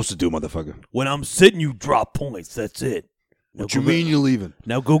you're supposed to do, motherfucker. When I'm sitting, you drop points. That's it. What you mean you're leaving?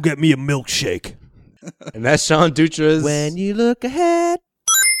 Now go get me a milkshake. And that's Sean Dutra's. When you look ahead.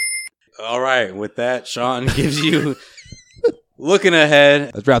 All right, with that, Sean gives you looking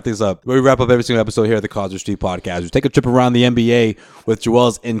ahead. Let's wrap things up. We wrap up every single episode here at the Causeway Street Podcast. We take a trip around the NBA with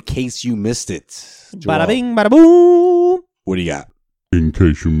Joel's In Case You Missed It. Joel, Bada bing, bada boom. what do you got? In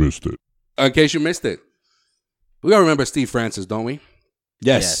case you missed it. In case you missed it. We gotta remember Steve Francis, don't we?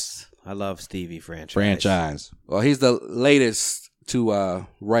 Yes. I love Stevie Franchise. Well, he's the latest to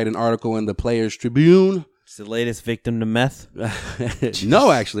write an article in the Players Tribune. It's the latest victim to meth.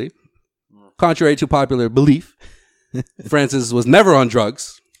 No, actually. Contrary to popular belief, Francis was never on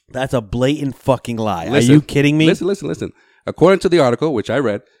drugs. That's a blatant fucking lie. Listen, Are you kidding me? Listen. According to the article, which I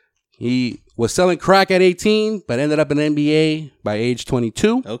read, he was selling crack at 18, but ended up in the NBA by age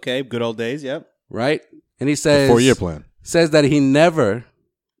 22. Okay, good old days, yep. Right? And he says... 4-year plan. Says that he never,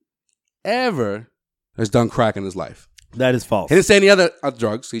 ever has done crack in his life. That is false. He didn't say any other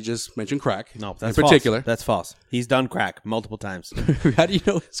drugs. He just mentioned crack. No, that's in particular. false. That's false. He's done crack multiple times. How do you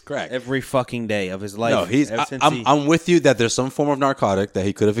know it's crack? Every fucking day of his life. No, I'm with you that there's some form of narcotic that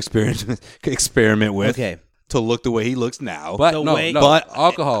he could have experiment with. Okay. To look the way he looks now. But but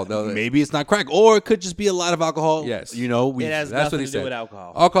alcohol though. Maybe it's not crack, or it could just be a lot of alcohol. Yes, it has that's nothing what he to said. do with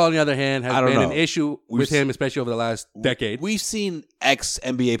alcohol. Alcohol, on the other hand, has been an issue We've with him, especially over the last decade. We've seen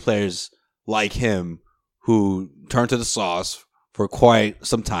ex-NBA players like him who turned to the sauce for quite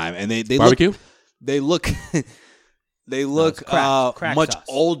some time, and they barbecue. They look crack much sauce.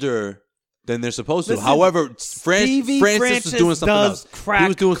 older than they're supposed to. Listen, However, Stevie Francis was doing something does else. Crack He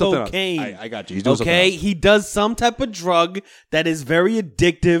was doing cocaine. something else. I got you. He's doing something Okay, else. he does some type of drug that is very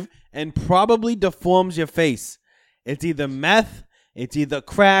addictive and probably deforms your face. It's either meth, it's either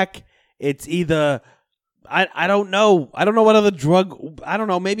crack, it's either I don't know. I don't know what other drug. I don't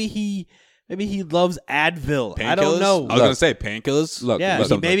know. Maybe he loves Advil. I don't know. I was gonna say painkillers. Yeah,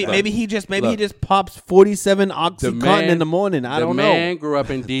 maybe he just pops 47 OxyContin in the morning. I don't know. The man grew up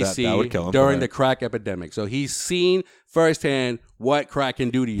in D.C. That would kill him during for the that. crack epidemic, so he's seen firsthand what crack can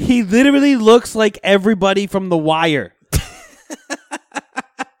do to you. He literally looks like everybody from The Wire.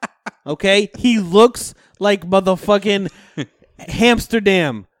 Okay? He looks like motherfucking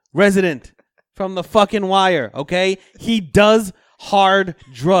Amsterdam resident from the fucking Wire. Okay? He does hard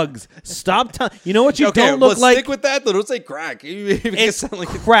drugs. Stop telling. You know what you don't look like? Stick with that though. Don't say crack. It's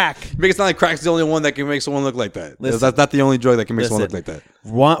crack. Make it sound like crack's the only one that can make someone look like that. That's not the only drug that can make someone look like that.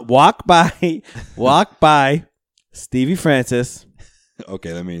 Walk by Stevie Francis.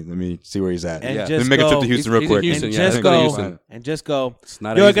 Okay, let me see where he's at. And Let just me make a trip go- to Houston he's real in quick. Houston, And yeah. just Let's go to go Houston. and just go. It's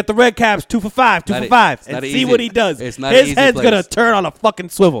not Yo, I easy. got the red caps 2 for 5, 2 Not for a- 5, it's not and a see easy- what he does. it's not an His easy head's gonna place. turn on a fucking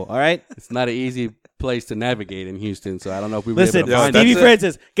swivel. All right. It's not an easy place to navigate in Houston, so I don't know if we were Listen, able to find Stevie it. that's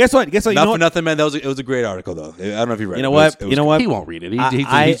Francis. Guess what? You Not know for what? nothing, man. It was a great article though. I don't know if you read it. You know It what? was- it was You know good. what? He won't read it.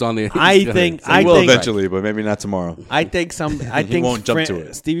 I He's on the. think- He will eventually, but maybe not tomorrow. I think He won't jump to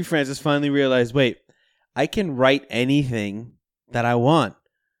it. Stevie Francis finally realized, wait, I can write anything that I want,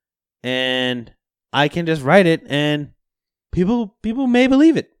 and I can just write it, and people may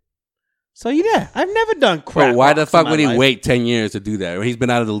believe it. So yeah, I've never done crap. Bro, why the rocks in fuck my would he life. wait 10 years to do that? He's been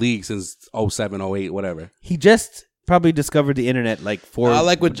out of the league since 07, 08, whatever. He just probably discovered the internet like 4 I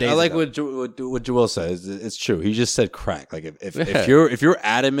like what days ago. what Joel says. It's true. He just said crack. Like if you're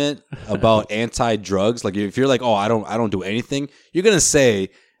adamant about anti-drugs, like if you're like, oh, I don't do anything, you're gonna say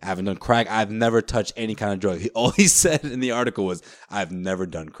I haven't done crack. I've never touched any kind of drug. All he said in the article was, I've never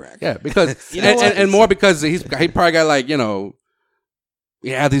done crack. Yeah, because You know what? and more because he probably got like, he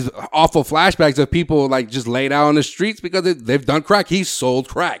had these awful flashbacks of people like just laid out on the streets because they've done crack. He sold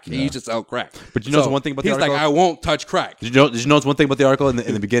crack. He used to sell crack. But you know one thing about the he's like, article? I won't touch crack. Did you know one thing about the article in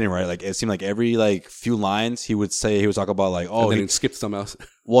the beginning, right? Like it seemed like every like few lines he would talk about like, oh, And then he he skipped something else.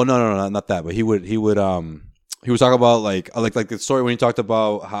 well, no, not that, but he would talk about like the story when he talked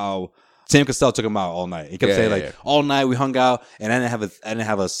about how Sam Cassell took him out all night. He kept saying all night we hung out and I didn't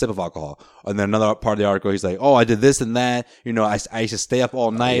have a sip of alcohol. And then another part of the article, he's like, oh, I did this and that. I used to stay up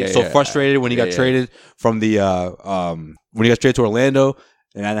all night. Frustrated when he got traded from the when he got traded to Orlando,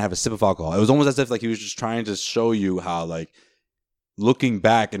 and I didn't have a sip of alcohol. It was almost as if like he was just trying to show you how like looking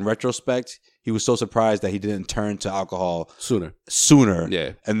back in retrospect, he was so surprised that he didn't turn to alcohol Sooner.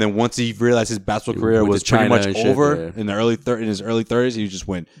 Yeah. And then once he realized his basketball career went was to pretty China much and shit, over yeah. in his early 30s, he just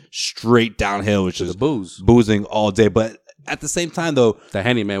went straight downhill, which is the booze. boozing all day. But at the same time, though, The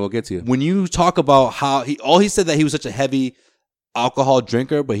Henny man will get to you. when you talk about how he said that he was such a heavy alcohol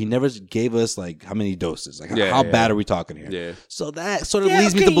drinker, but he never gave us like how many doses. Like how bad are we talking here? Yeah. So that sort of Yeah,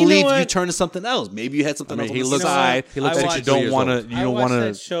 leads me okay, to you know believe what? you turn to something else. Maybe you had something else on he the looks- side. he looks that like you 2 don't years want old. to. You don't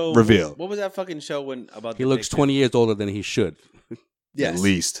want to reveal. What was that fucking show about? He the looks Knicks? 20 years older than he should. At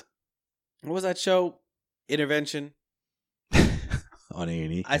least What was that show? Intervention. on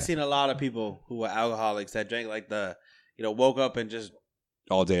A&E. I seen a lot of people who were alcoholics that drank like woke up and just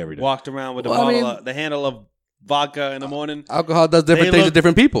all day, every day. walked around with the handle of vodka in the morning. Alcohol does different things to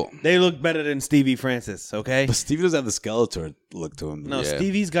different people. They look better than Stevie Francis, okay? But Stevie doesn't have the Skeletor look to him. No, Yeah.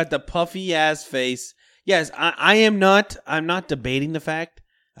 Stevie's got the puffy ass face. Yes, I am not. I'm not debating the fact.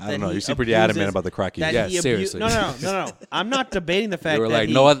 I don't know. You seem pretty adamant about the crack use. Yeah, seriously. No. I'm not debating the fact They were that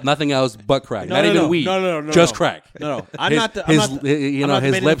like, nothing else but crack. No, not no, even no. weed. No. Just crack. No. I'm not his lips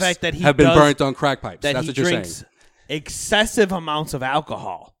the fact that he have been does- burnt on crack pipes. that That's he what you're drinks saying. excessive amounts of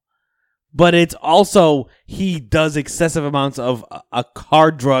alcohol. But it's also he does excessive amounts of a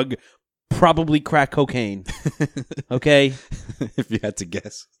hard drug, probably crack cocaine. Okay? If you had to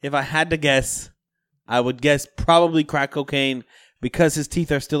guess. If I had to guess, I would guess probably crack cocaine because his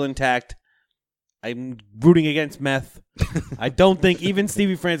teeth are still intact. I'm rooting against meth. I don't think even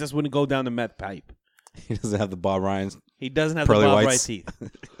Stevie Francis wouldn't go down the meth pipe. He doesn't have the Bob Ryan's. He doesn't have the Pearly Bob Ryan whites. teeth.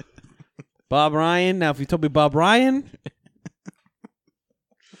 Bob Ryan. Now, if you told me Bob Ryan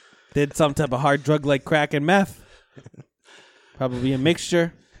did some type of hard drug like crack and meth, probably a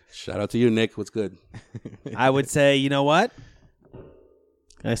mixture, Shout out to you, Nick. What's good? I would say, you know what?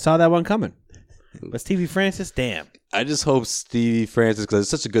 I saw that one coming. But Stevie Francis, damn. I just hope Stevie Francis, because it's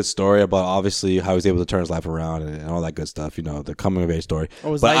such a good story about obviously how he's able to turn his life around and all that good stuff, you know, the coming of age story.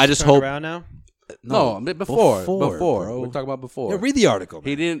 Oh, his but I life's just turned hope. around now? No, before. bro. We're talking about before. Yeah, read the article.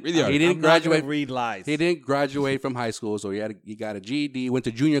 He didn't. Read the He article. didn't I'm not gonna graduate. read lies. He didn't graduate from high school, so he got a GED. Went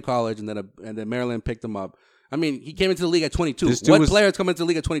to junior college, and then Maryland picked him up. I mean, he came into the league at 22. This dude What was- players come into the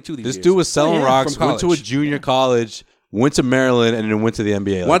league at 22 these This years? dude was selling yeah, rocks, from went to a college. junior college, went to Maryland, and then went to the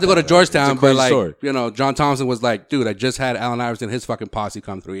NBA. Wanted to go to Georgetown, but like, story. you know, John Thompson was like, dude, I just had Allen Iverson, his fucking posse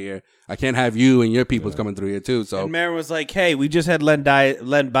come through here. I can't have you and your people's coming through here too. So And Marin was like, hey, we just had Len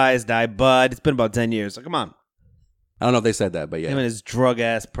Bias die, but it's been about 10 years. So come on. I don't know if they said that, but yeah. Him and his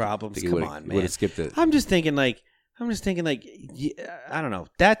drug-ass problems. I think he Come would've- on, he man. would've skipped it. I'm just thinking like, I don't know.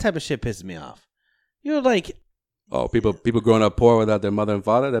 That type of shit pisses me off. You're like, Oh, people growing up poor without their mother and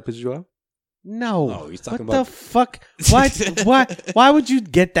father, that pisses you off? no. No, he's talking what about- the fuck? Why would you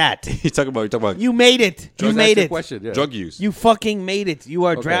get that? You're talking about You made it. You That's made the it. question, yeah. drug use. You fucking made it. You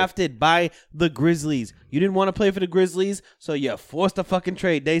are Okay. drafted by the Grizzlies. You didn't want to play for the Grizzlies, so you forced a fucking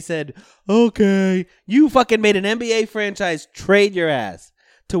trade. They said, okay. You fucking made an NBA franchise trade your ass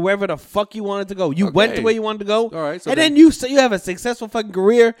to wherever the fuck you wanted to go. You went to Okay. where you wanted to go. All right, so and then- then you have a successful fucking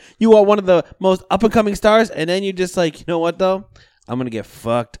career. You are one of the most up-and-coming stars, and then you just like, you know what, though? I'm going to get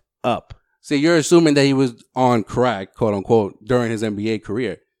fucked up. See, you're assuming that he was on crack, quote unquote, during his NBA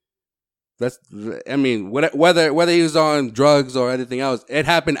career. I mean, whether he was on drugs or anything else, it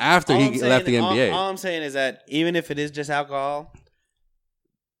happened after he left the NBA. All I'm saying is that even if it is just alcohol,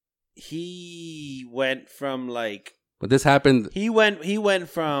 he went from like But this happened. he went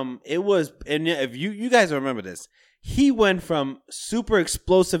from it was, and if you guys remember this, he went from super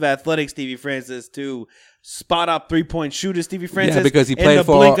explosive athletic Stevie Francis to spot up 3-point shooter Stevie Francis. Yeah, because he in played the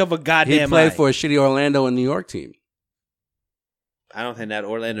for blink of a goddamn he played eye. for a shitty Orlando and New York team. I don't think that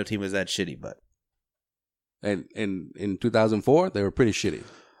Orlando team was that shitty, but And in 2004, they were pretty shitty.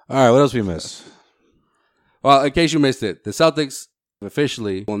 All right, what else we miss? Well, in case you missed it, the Celtics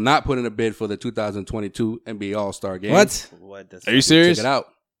officially will not put in a bid for the 2022 NBA All-Star Game. what does Are you serious? Check it out.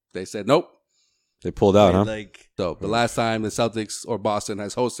 They said nope. They pulled out, huh? Like So the last time the Celtics or Boston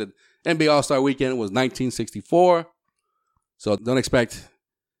has hosted NBA All-Star Weekend was 1964. So don't expect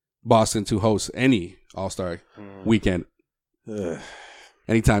Boston to host any All-Star Weekend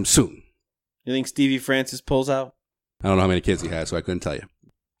anytime soon. you think Stevie Francis pulls out? I don't know how many kids he has, so I couldn't tell you.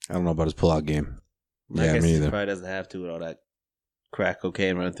 I don't know about his pullout game. I Yeah, guess me he either. probably doesn't have to with all that crack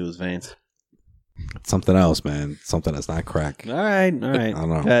cocaine running through his veins. Something else, man. Something that's not crack. All right. I don't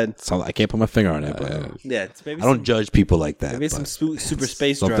know. Go ahead. I can't put my finger on it, but Yeah, it's maybe I don't some, judge people like that. maybe it's some but super it's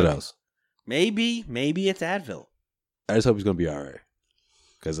space something drug. else. Maybe it's Advil. I just hope he's gonna be all right,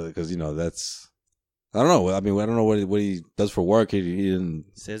 because you know that's. I don't know. I mean, I don't know what he does for work. He didn't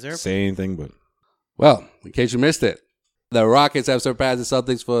Scissor. say anything, but Well, in case you missed it, the Rockets have surpassed the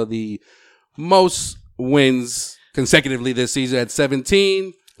Celtics for the most wins consecutively this season at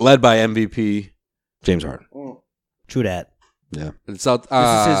 17. led by MVP James Harden. True that. Yeah, And This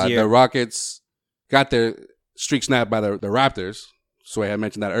is his year. the Rockets got their streak snapped by the Raptors. Sway had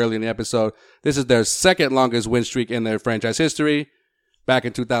mentioned that earlier in the episode. This is their second longest win streak in their franchise history. Back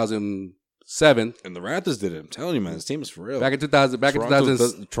in 2007. and the Raptors did it. I'm telling you, man, this team is for real. Back in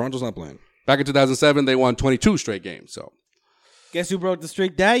 2000. Toronto's not playing. Back in 2007, they won 22 straight games. So Guess who broke the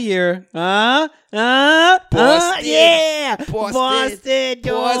streak that year? Boston. Yeah. Boston, dude.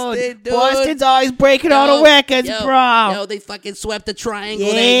 dude. Boston's always breaking all the records, bro. they fucking swept the triangle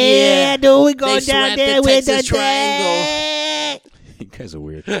Yeah, dude, we go They down swept there the with Texas the Triangle. You guys are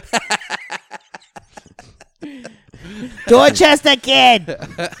weird. Dorchester kid.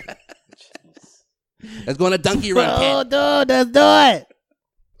 Let's go on a donkey run, Oh, kid. dude, let's do it.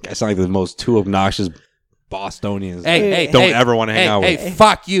 I sound like the most two obnoxious Bostonians Hey, don't ever want to hang out with. Hey,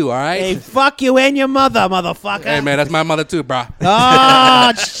 fuck you, all right? Hey, fuck you and your mother, motherfucker. Hey, man, that's my mother too, bro.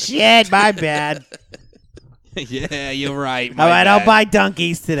 Oh, shit. My bad. Yeah, you're right. All right, I'll buy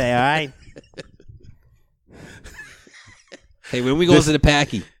donkeys today, all right? Hey, when we go to the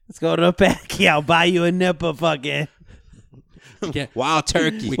Packy? Let's go to the Packy. I'll buy you a nipper fucking. Wild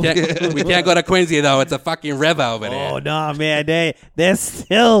turkey. We can't go to Quincy, though. It's a fucking rev over there. Oh, no, man. They're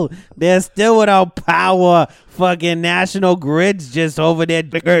still without power. Fucking National Grid's just over there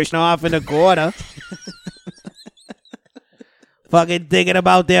dicking off in the corner. Fucking thinking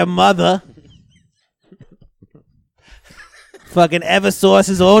about their mother. Fucking Eversource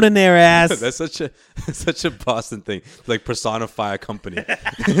is owning their ass. That's such a Boston thing. Like personify a company.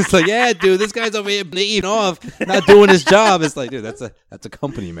 It's like, yeah, dude, this guy's over here eating off, not doing his job. It's like, dude, that's a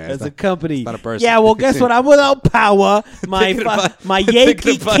company, man. That's a company. Not a person. Yeah, well, guess what? I'm without power. My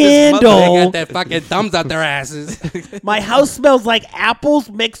Yankee They candle. got that fucking thumbs out their asses. My house smells like apples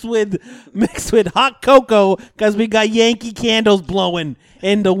mixed with hot cocoa because we got Yankee candles blowing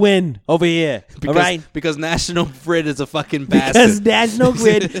in the wind over here. All right? Because National Grid is a fucking bastard. Because National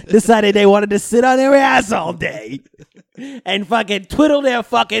Grid decided they wanted to sit on their ass all day and fucking twiddle their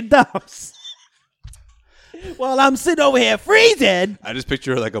fucking thumbs. While I'm sitting over here freezing. I just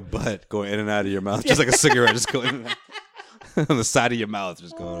picture like a butt going in and out of your mouth, just like a cigarette just going in and out. On the side of your mouth,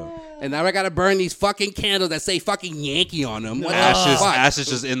 just going on. And now I gotta burn these fucking candles that say fucking Yankee on them. What the fuck? Ashes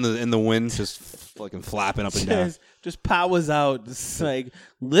just in the wind, just fucking flapping up and down. Just powers out. It's like,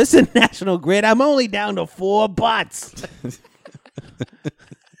 listen, National Grid, I'm only down to 4 butts.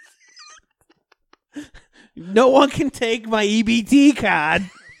 No one can take my EBT card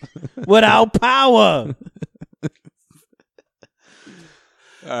without power.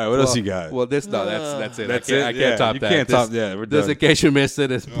 All right, what else you got? Well, that's it. That's I it? can't Yeah, top you that. can't top- yeah, we're This, done. in case you missed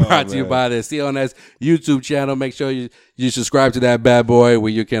it, is brought to you man. by the CLNS YouTube channel. Make sure you subscribe to that bad boy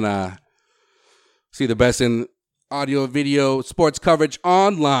where you can see the best in audio, video, sports coverage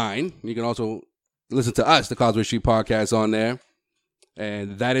online. You can also listen to us, the Causeway Street Podcast, on there.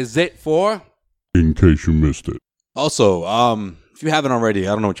 And that is it for... In case you missed it. Also, if you haven't already,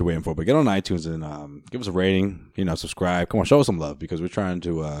 I don't know what you're waiting for, but get on iTunes and give us a rating. Subscribe. Come on, show us some love because we're trying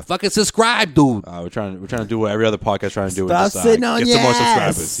to Fucking subscribe, dude. we're trying to do what every other podcast trying to do. Stop and just, sitting on get your some more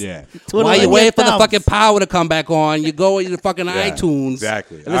ass. subscribers. Yeah. While you your waiting for the thumbs. fucking power to come back on, you go into the fucking iTunes.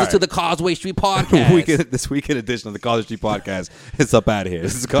 exactly. And listen All to right. the Causeway Street Podcast. This weekend edition of the College Street Podcast. It's up out of here.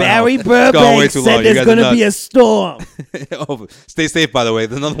 This is going Barry on. It's going way Burbank too said long. You there's guys are going to be a nuts. storm. Oh, stay safe, by the way.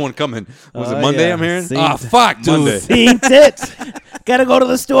 There's another one coming. Was it Monday? yeah. I'm hearing. See? Oh, fuck, dude. Monday. Seen it. Gotta go to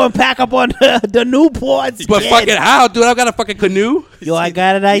the store and pack up on the Newports. But kid. fucking how, dude? I've got a fucking canoe. Yo, I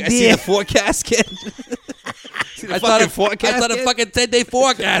got an I see idea. the forecast, kid. See the I saw fucking the forecast, I saw the kid? fucking 10-day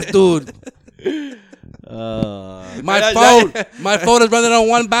forecast, dude. My phone is running on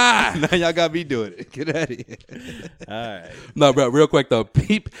one bar. Now y'all got me doing it. Get out of here. No, bro, real quick though.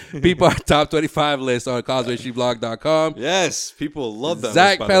 Peep our top 25 list on CausewayStreetBlog.com. Yes, people love that.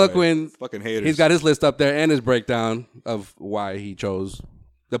 Zach list, by the way. Peliquin, Fucking haters. he's got his list up there and his breakdown of why he chose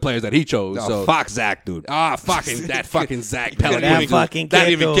the players that he chose. Oh, so fuck Zach, dude. fucking that fucking Zach That Pelly. That fucking Not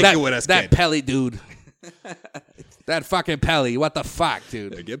kid, even dude. kick that it with us, that kid. Pelly dude. That fucking Pelly. What the fuck,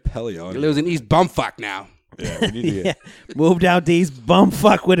 dude? Yeah, get Pelly on. He lives in East Bumfuck now. Yeah, we need to get. Moved out to East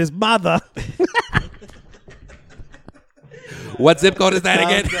Bumfuck with his mother. What zip code is that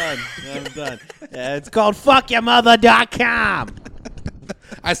again? I'm done. Yeah, it's called fuckyourmother.com.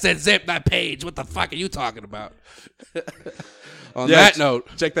 I said zip, not page. What the fuck are you talking about? On Yeah, that note,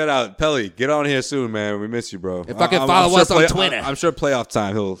 check that out, Pelly. Get on here soon, man. We miss you, bro. If fucking follow us on Twitter. I'm sure playoff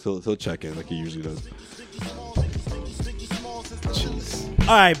time he'll check in like he usually does.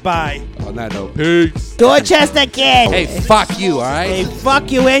 All right, bye. on that note, peace. Dorchester kid. Hey, fuck you, all right? Hey,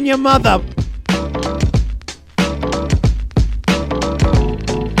 fuck you and your mother.